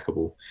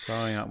impeccable.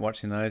 Growing up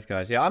watching those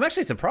guys. Yeah, I'm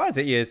actually surprised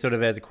that you're sort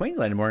of, as a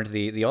Queenslander, more into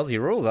the Aussie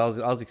rules. I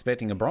was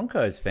expecting a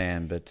Broncos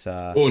fan, but...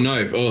 wash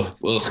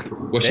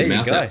your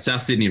mouth out.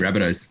 South Sydney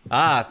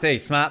Rabbitohs. See,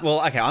 smart.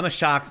 Well, okay, I'm a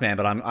Sharks man,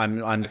 but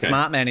I'm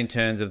smart man in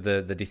terms of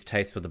the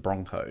distaste for the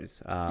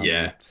Broncos.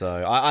 So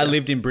I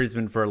lived in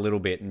Brisbane for a little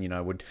bit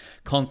and, would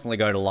constantly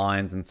go to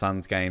Lions and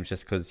Suns games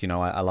just because,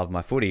 I love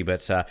my footy,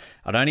 but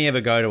I'd only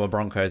ever go to a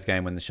Broncos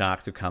game when the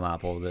Sharks would come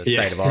up or the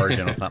State of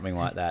Origin or something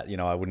like that.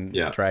 I wouldn't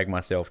drag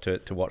myself to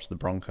watch the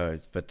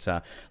Broncos. But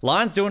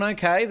Lions doing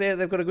okay.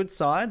 They've got a good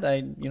side.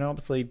 They,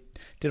 obviously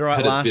did all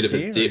right last year. Had a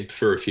bit of a dip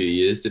for a few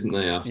years, didn't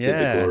they, after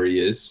the glory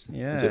years?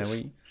 Yeah,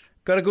 we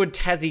got a good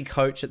Tassie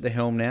coach at the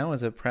helm now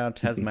as a proud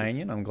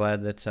Tasmanian. I'm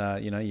glad that,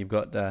 you've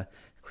got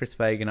Chris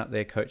Fagan up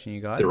there coaching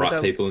you guys. The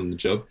right people in the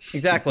job.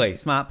 Exactly.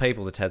 Smart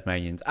people, the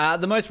Tasmanians.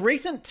 The most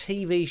recent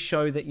TV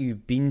show that you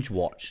binge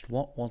watched,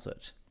 what was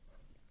it?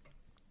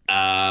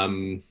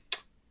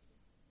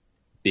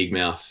 Big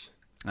Mouth.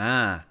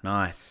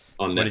 Nice.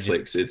 On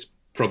Netflix. It's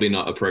probably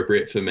not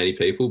appropriate for many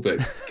people,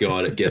 but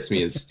God, it gets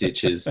me in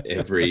stitches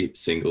every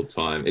single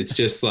time. It's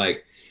just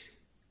like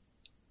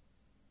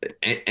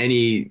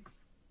any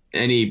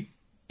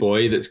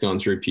boy that's gone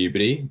through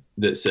puberty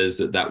that says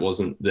that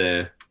wasn't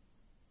their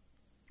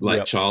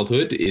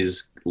childhood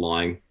is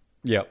lying.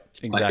 Yep,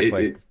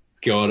 exactly.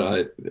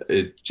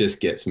 It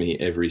just gets me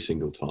every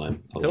single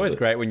time. It's always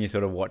great when you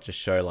sort of watch a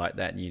show like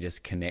that and you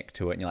just connect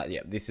to it and you're like,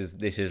 yeah, this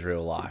is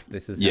real life.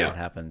 This is how it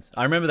happens.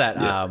 I remember that,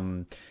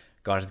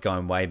 God, it's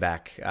going way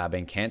back,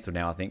 being cancelled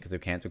now, I think, because of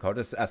cancel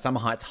culture. Summer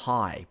Heights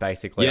High,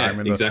 basically. Yeah, I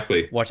remember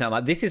exactly. watching that. I'm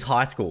like, this is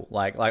high school.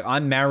 Like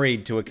I'm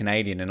married to a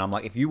Canadian and I'm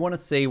like, if you want to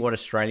see what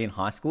Australian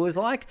high school is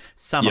like,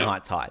 Summer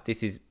Heights High.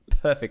 This is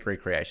perfect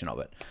recreation of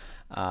it.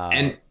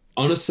 And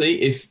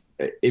honestly,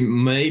 it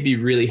may be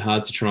really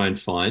hard to try and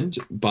find,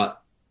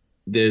 but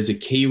there's a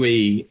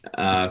Kiwi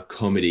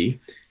comedy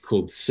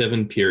called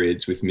 7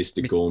 Periods with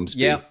Mr.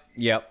 Gormsby.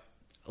 Yep.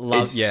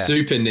 It's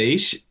super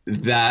niche.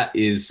 That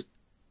is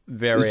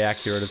very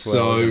accurate as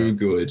well. So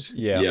good.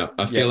 Yeah.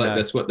 I feel like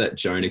that's what that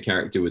Jonah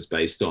character was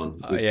based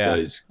on.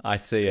 Those I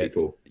see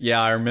people. It.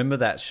 Yeah, I remember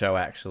that show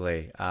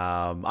actually.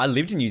 I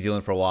lived in New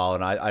Zealand for a while,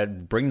 and I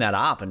bring that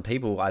up, and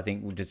people I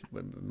think just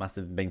must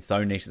have been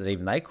so niche that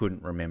even they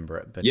couldn't remember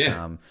it. But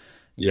no,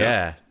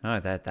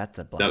 that's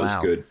a that was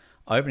good.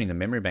 Opening the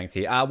memory banks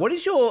here. What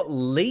is your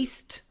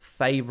least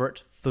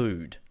favorite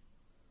food?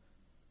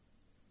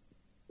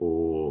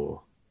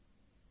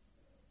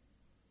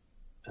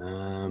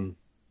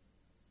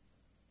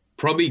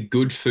 Probably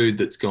good food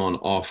that's gone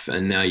off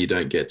and now you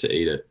don't get to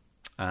eat it.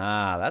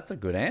 That's a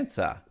good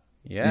answer.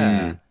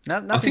 Yeah.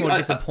 Nothing more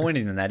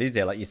disappointing than that, is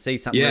there? Like you see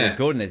something really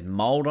good and there's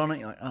mold on it.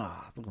 You're like,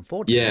 I was looking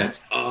forward to that.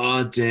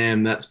 Oh,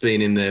 damn, that's been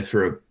in there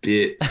for a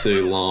bit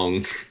too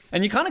long.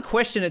 And you kind of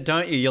question it,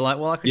 don't you? You're like,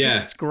 well, I could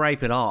just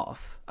scrape it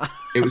off.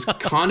 It was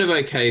kind of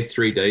okay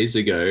 3 days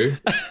ago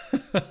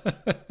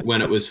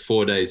when it was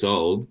 4 days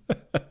old.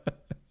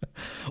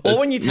 Or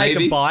when you take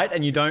maybe. a bite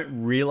and you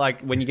don't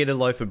realize, when you get a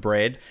loaf of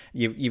bread,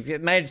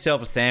 you've made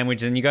yourself a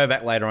sandwich and you go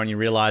back later on, you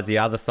realize the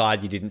other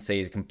side you didn't see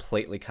is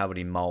completely covered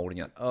in mold. And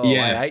you're like, oh,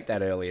 Yeah. I ate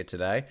that earlier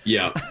today.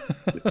 Yeah.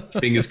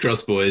 Fingers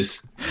crossed,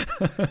 boys.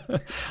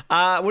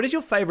 What is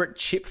your favorite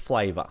chip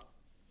flavor?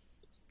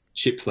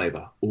 Chip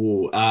flavor.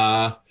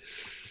 Oh,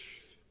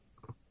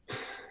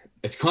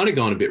 it's kind of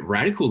gone a bit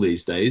radical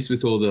these days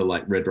with all the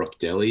like Red Rock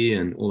Deli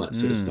and all that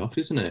sort of stuff,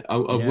 isn't it? I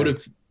would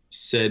have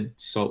said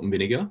salt and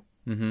vinegar.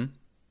 Mm-hmm.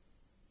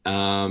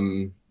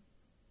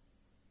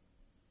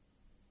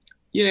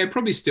 Yeah,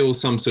 probably still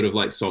some sort of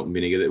like salt and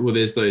vinegar. Well,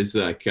 there's those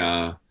like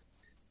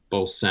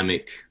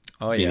balsamic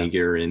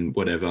vinegar and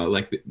whatever.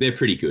 Like they're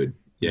pretty good.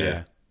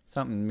 Yeah.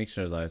 Something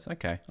mixture of those.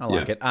 Okay, I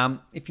like it.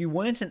 If you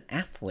weren't an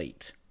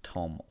athlete,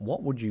 Tom,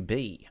 what would you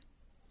be?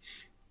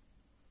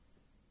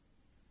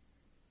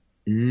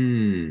 I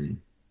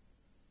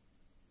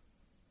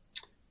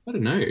don't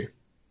know.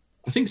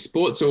 I think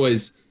sports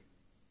always.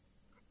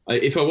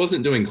 If I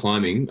wasn't doing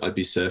climbing, I'd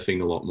be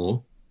surfing a lot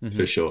more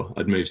for sure.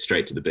 I'd move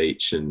straight to the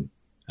beach and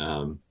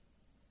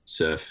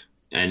surf,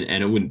 and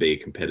it wouldn't be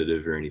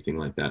competitive or anything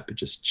like that, but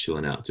just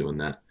chilling out doing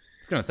that. I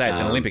was going to say it's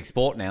an Olympic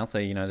sport now, so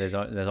you know there's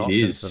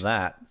options for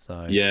that.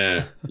 So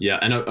yeah,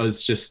 and I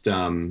was just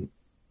it'd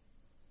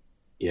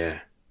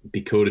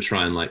be cool to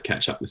try and like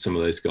catch up with some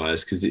of those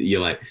guys because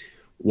you're like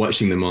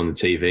watching them on the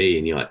TV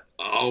and you're like,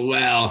 oh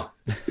wow,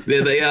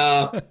 there they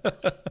are.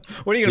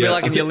 What are you going to be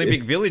like in the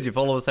Olympic Village if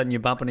all of a sudden you're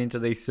bumping into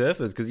these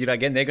surfers? Because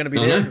again they're going to be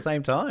there at the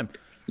same time.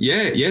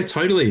 Yeah,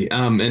 totally.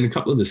 And a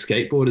couple of the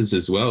skateboarders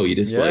as well. You're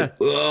just like,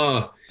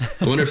 oh,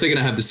 I wonder if they're going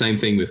to have the same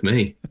thing with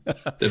me.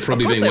 They've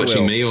probably been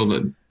watching me all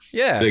the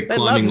they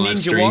love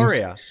Ninja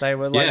Warrior. They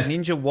were like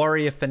Ninja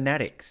Warrior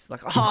fanatics.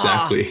 Like,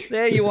 exactly.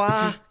 There you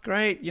are.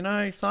 Great. Sign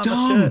my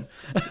shirt.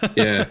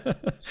 Yeah.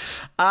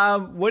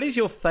 What is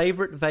your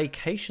favorite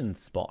vacation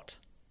spot?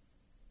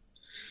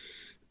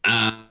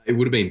 It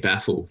would have been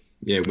Baffle.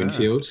 Yeah,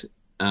 Winfield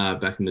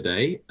back in the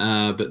day.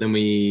 But then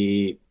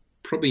we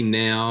probably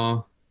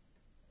now...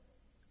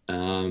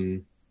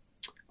 I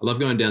love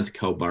going down to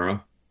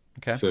Culburra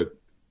for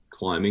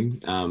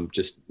climbing,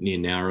 just near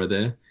Nowra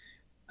there.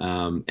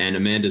 And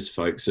Amanda's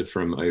folks are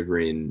from over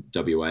in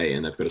WA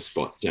and they've got a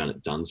spot down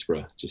at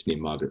Dunsborough, just near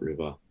Margaret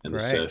River, and the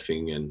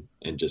surfing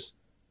and just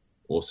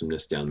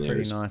awesomeness down there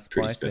is nice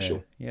pretty place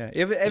special. There.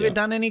 Yeah. Ever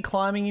done any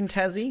climbing in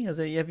Tassie?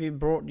 Have you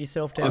brought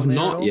yourself down there?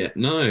 I've not yet.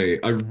 No,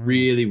 I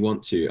really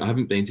want to. I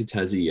haven't been to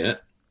Tassie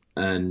yet,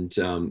 and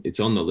it's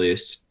on the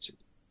list.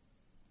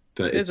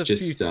 But there's it's a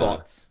just, few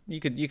spots. You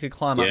could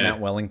climb up Mount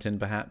Wellington,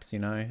 perhaps.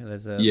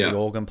 There's the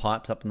organ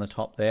pipes up on the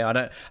top there. I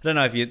don't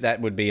know if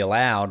that would be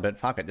allowed, but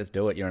fuck it, just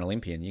do it. You're an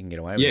Olympian, you can get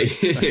away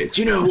with it. Yeah. Do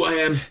you know who I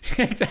am?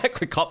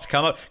 Exactly. Cops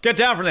come up, get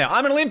down from there.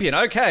 I'm an Olympian.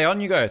 Okay, on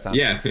you go, son.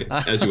 Yeah,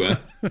 as you were.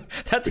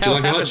 That's Would how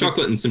you like a hot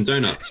chocolate and some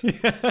donuts?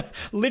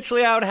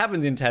 Literally how it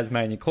happens in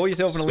Tasmania. Call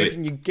yourself an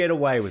Olympian, you get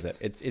away with it.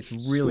 It's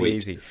really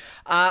easy.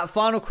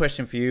 Final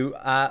question for you: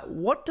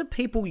 what do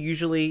people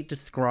usually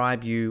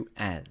describe you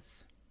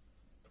as?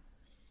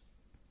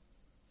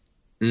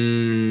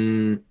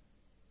 It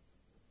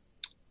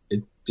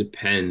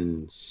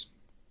depends.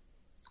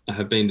 I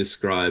have been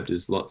described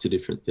as lots of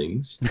different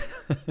things.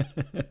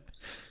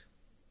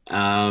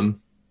 No,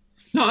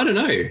 I don't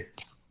know. Do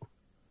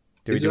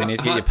we need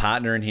to get your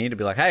partner in here to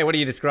be like, hey, what do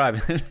you describe?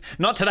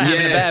 Not today,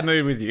 I'm in a bad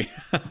mood with you.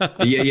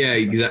 Yeah,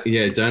 exactly.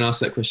 Yeah, don't ask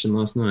that question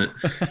last night.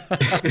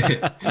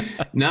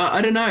 No,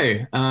 I don't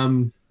know. I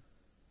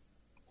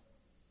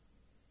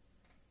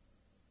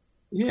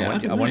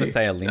want to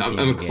say Olympian.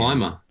 I'm a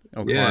climber.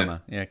 Oh,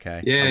 climber. Yeah,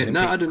 okay. Yeah, Olympic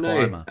no, I don't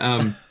climber.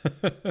 know.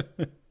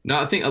 No,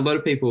 I think a lot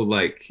of people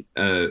like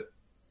are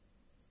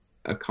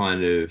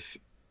kind of,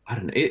 I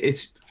don't know.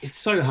 It's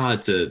so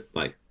hard to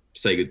like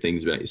say good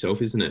things about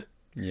yourself, isn't it?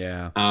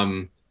 Yeah.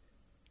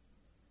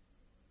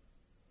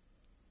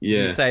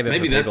 Yeah. So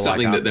maybe that's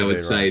something that they would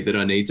say that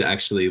I need to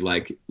actually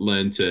like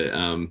learn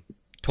to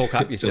talk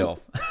up yourself.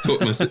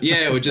 Talk myself.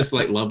 Yeah, or just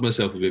like love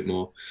myself a bit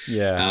more.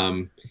 Yeah.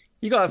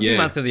 You got a few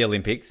months of the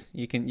Olympics.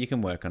 You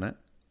can work on it.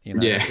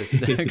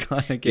 Just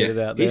kind of get it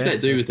out there. He's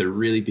that dude with a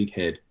really big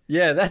head.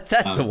 Yeah,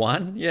 that's the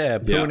one. Yeah,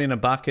 pooing in a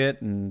bucket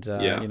and,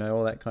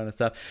 all that kind of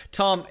stuff.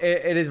 Tom,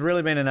 it has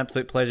really been an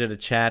absolute pleasure to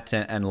chat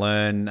and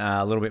learn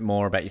a little bit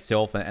more about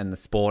yourself and the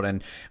sport.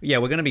 And, we're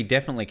going to be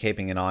definitely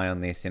keeping an eye on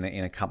this in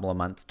a couple of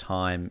months'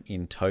 time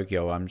in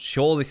Tokyo. I'm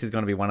sure this is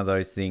going to be one of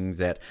those things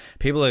that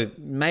people are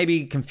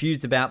maybe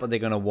confused about, but they're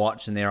going to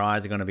watch and their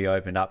eyes are going to be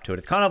opened up to it.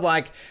 It's kind of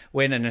like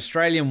when an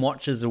Australian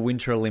watches the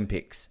Winter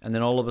Olympics and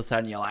then all of a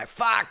sudden you're like,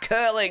 fuck,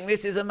 curling,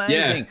 this is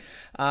amazing.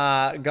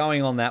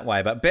 Going on that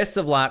way. But best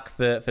of luck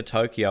for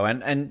Tokyo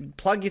and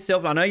plug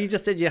yourself. I know you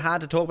just said you're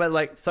hard to talk about,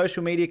 like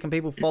social media. Can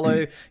people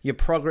follow your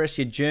progress,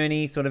 your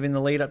journey sort of in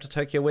the lead up to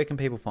Tokyo? Where can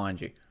people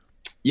find you?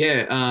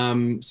 Yeah,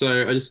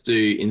 so I just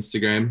do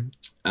Instagram.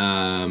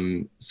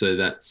 So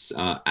that's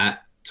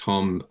at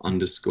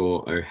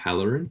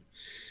Tom_O'Halloran.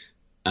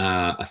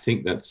 I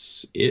think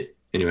that's it.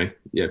 Anyway,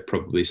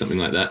 probably something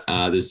like that.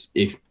 There's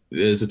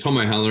there's a Tom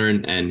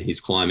O'Halloran and he's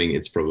climbing.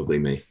 It's probably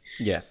me.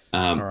 Yes.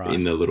 All right.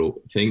 In the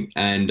little thing.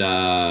 And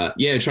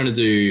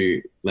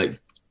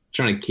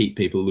trying to keep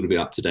people a little bit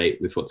up to date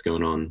with what's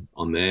going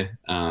on there.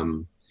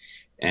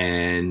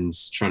 And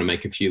trying to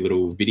make a few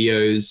little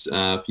videos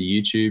for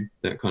YouTube,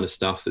 that kind of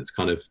stuff that's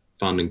kind of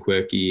fun and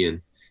quirky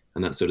and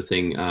that sort of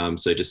thing.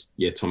 So just,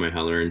 Tom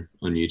O'Halloran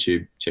on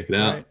YouTube. Check it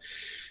out.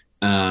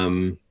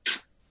 Right.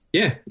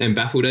 And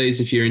Baffle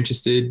Days if you're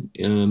interested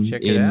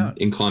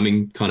in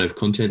climbing kind of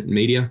content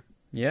media.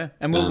 Yeah,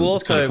 and we'll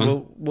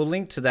also we'll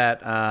link to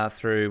that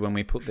through when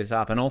we put this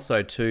up, and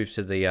also to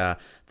the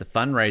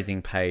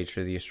fundraising page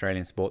through the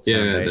Australian Sports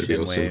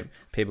Foundation, awesome. Where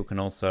people can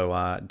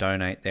also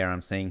donate there.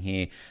 I'm seeing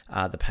here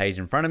the page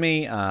in front of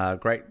me,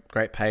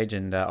 great page,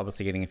 and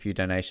obviously getting a few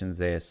donations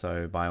there.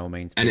 So by all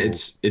means, and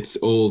it's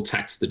all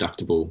tax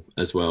deductible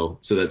as well.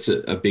 So that's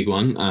a big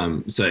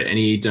one. So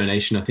any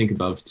donation I think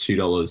above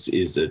 $2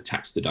 is a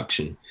tax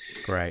deduction.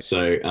 Great.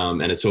 So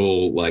and it's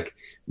all like.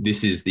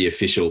 This is the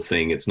official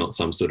thing. It's not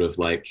some sort of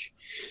like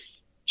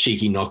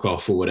cheeky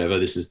knockoff or whatever.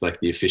 This is like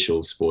the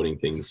official sporting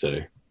thing.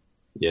 So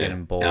get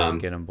them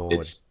board.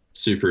 It's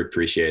super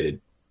appreciated,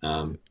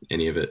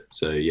 any of it.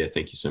 So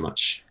thank you so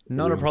much.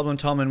 Not a problem,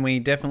 Tom. And we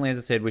definitely, as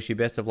I said, wish you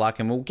best of luck.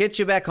 And we'll get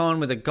you back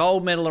on with a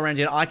gold medal around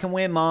you. I can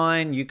wear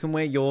mine. You can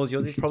wear yours.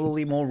 Yours is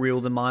probably more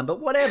real than mine. But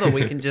whatever,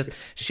 we can just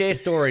share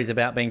stories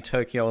about being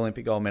Tokyo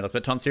Olympic gold medals.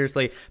 But Tom,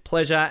 seriously,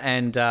 pleasure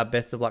and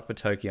best of luck for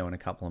Tokyo in a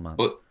couple of months.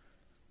 Well,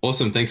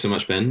 awesome. Thanks so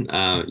much, Ben.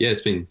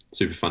 It's been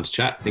super fun to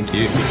chat. Thank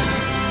you.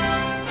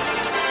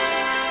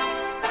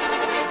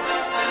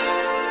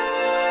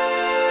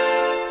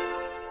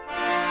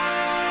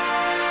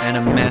 And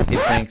a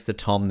massive thanks to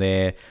Tom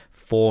there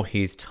for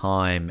his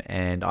time.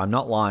 And I'm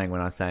not lying when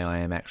I say I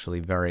am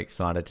actually very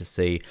excited to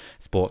see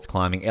sports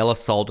climbing. Ella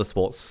sold the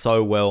sport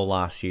so well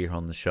last year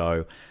on the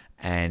show.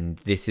 And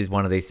this is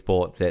one of these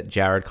sports that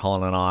Jared,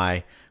 Colin and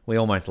I, we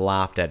almost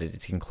laughed at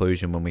its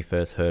conclusion when we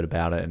first heard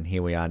about it, and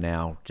here we are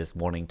now just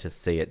wanting to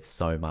see it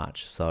so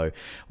much. So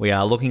we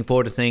are looking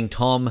forward to seeing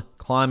Tom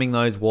climbing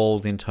those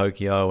walls in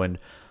Tokyo and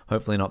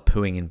hopefully not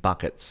pooing in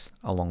buckets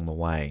along the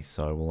way.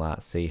 So we'll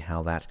see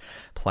how that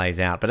plays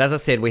out. But as I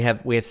said, we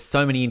have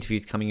so many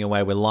interviews coming your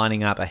way. We're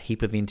lining up a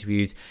heap of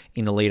interviews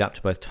in the lead up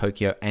to both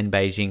Tokyo and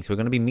Beijing. So we're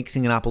going to be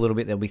mixing it up a little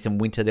bit. There'll be some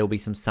winter, there'll be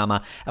some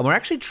summer. And we're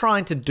actually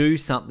trying to do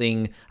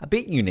something a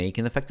bit unique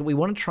in the fact that we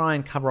want to try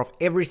and cover off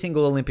every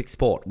single Olympic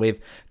sport. We've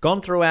gone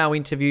through our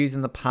interviews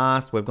in the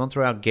past. We've gone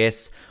through our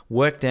guests,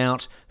 worked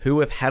out who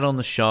we've had on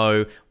the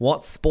show,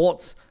 what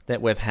sports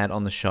that we've had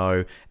on the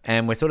show,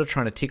 and we're sort of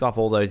trying to tick off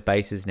all those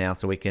bases now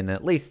so we can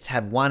at least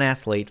have one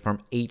athlete from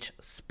each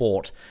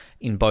sport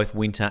in both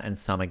winter and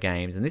summer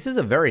games. And this is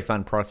a very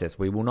fun process.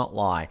 We will not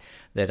lie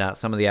that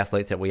some of the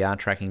athletes that we are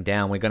tracking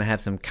down, we're going to have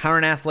some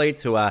current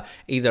athletes who are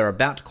either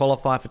about to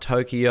qualify for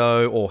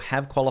Tokyo or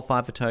have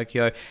qualified for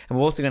Tokyo. And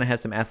we're also going to have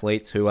some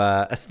athletes who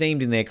are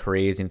esteemed in their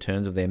careers in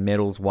terms of their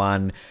medals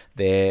won,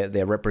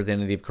 their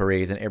representative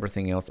careers and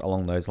everything else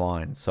along those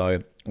lines.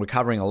 So we're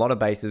covering a lot of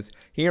bases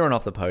here and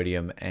off the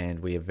podium, and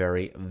we are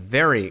very,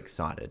 very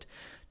excited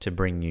to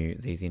bring you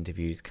these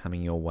interviews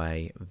coming your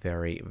way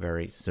very,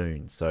 very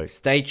soon. So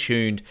stay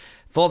tuned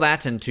for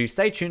that. And to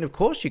stay tuned, of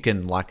course, you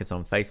can like us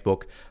on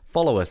Facebook,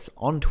 follow us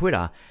on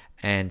Twitter,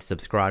 and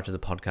subscribe to the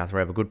podcast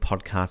wherever good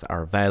podcasts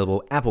are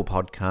available. Apple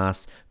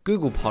Podcasts,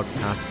 Google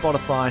Podcasts,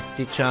 Spotify,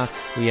 Stitcher.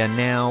 We are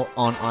now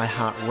on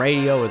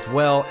iHeartRadio as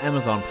well,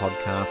 Amazon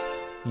Podcasts.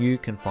 You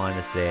can find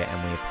us there,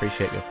 and we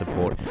appreciate your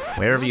support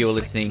wherever you're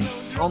listening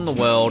on the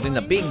world, in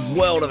the big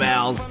world of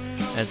ours,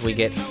 as we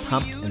get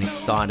pumped and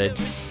excited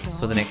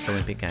for the next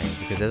Olympic Games.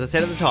 Because as I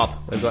said at the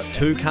top, we've got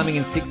 2 coming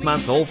in 6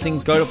 months. All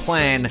things go to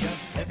plan,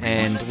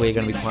 and we're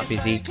going to be quite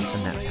busy,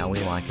 and that's how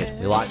we like it.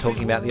 We like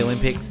talking about the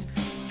Olympics,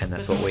 and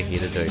that's what we're here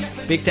to do.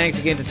 Big thanks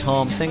again to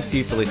Tom. Thanks to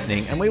you for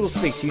listening, and we will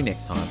speak to you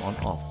next time on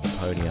Off the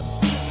Podium.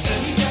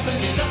 Turning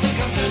Japanese, I think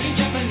I'm turning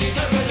Japanese.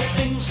 I really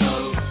think so.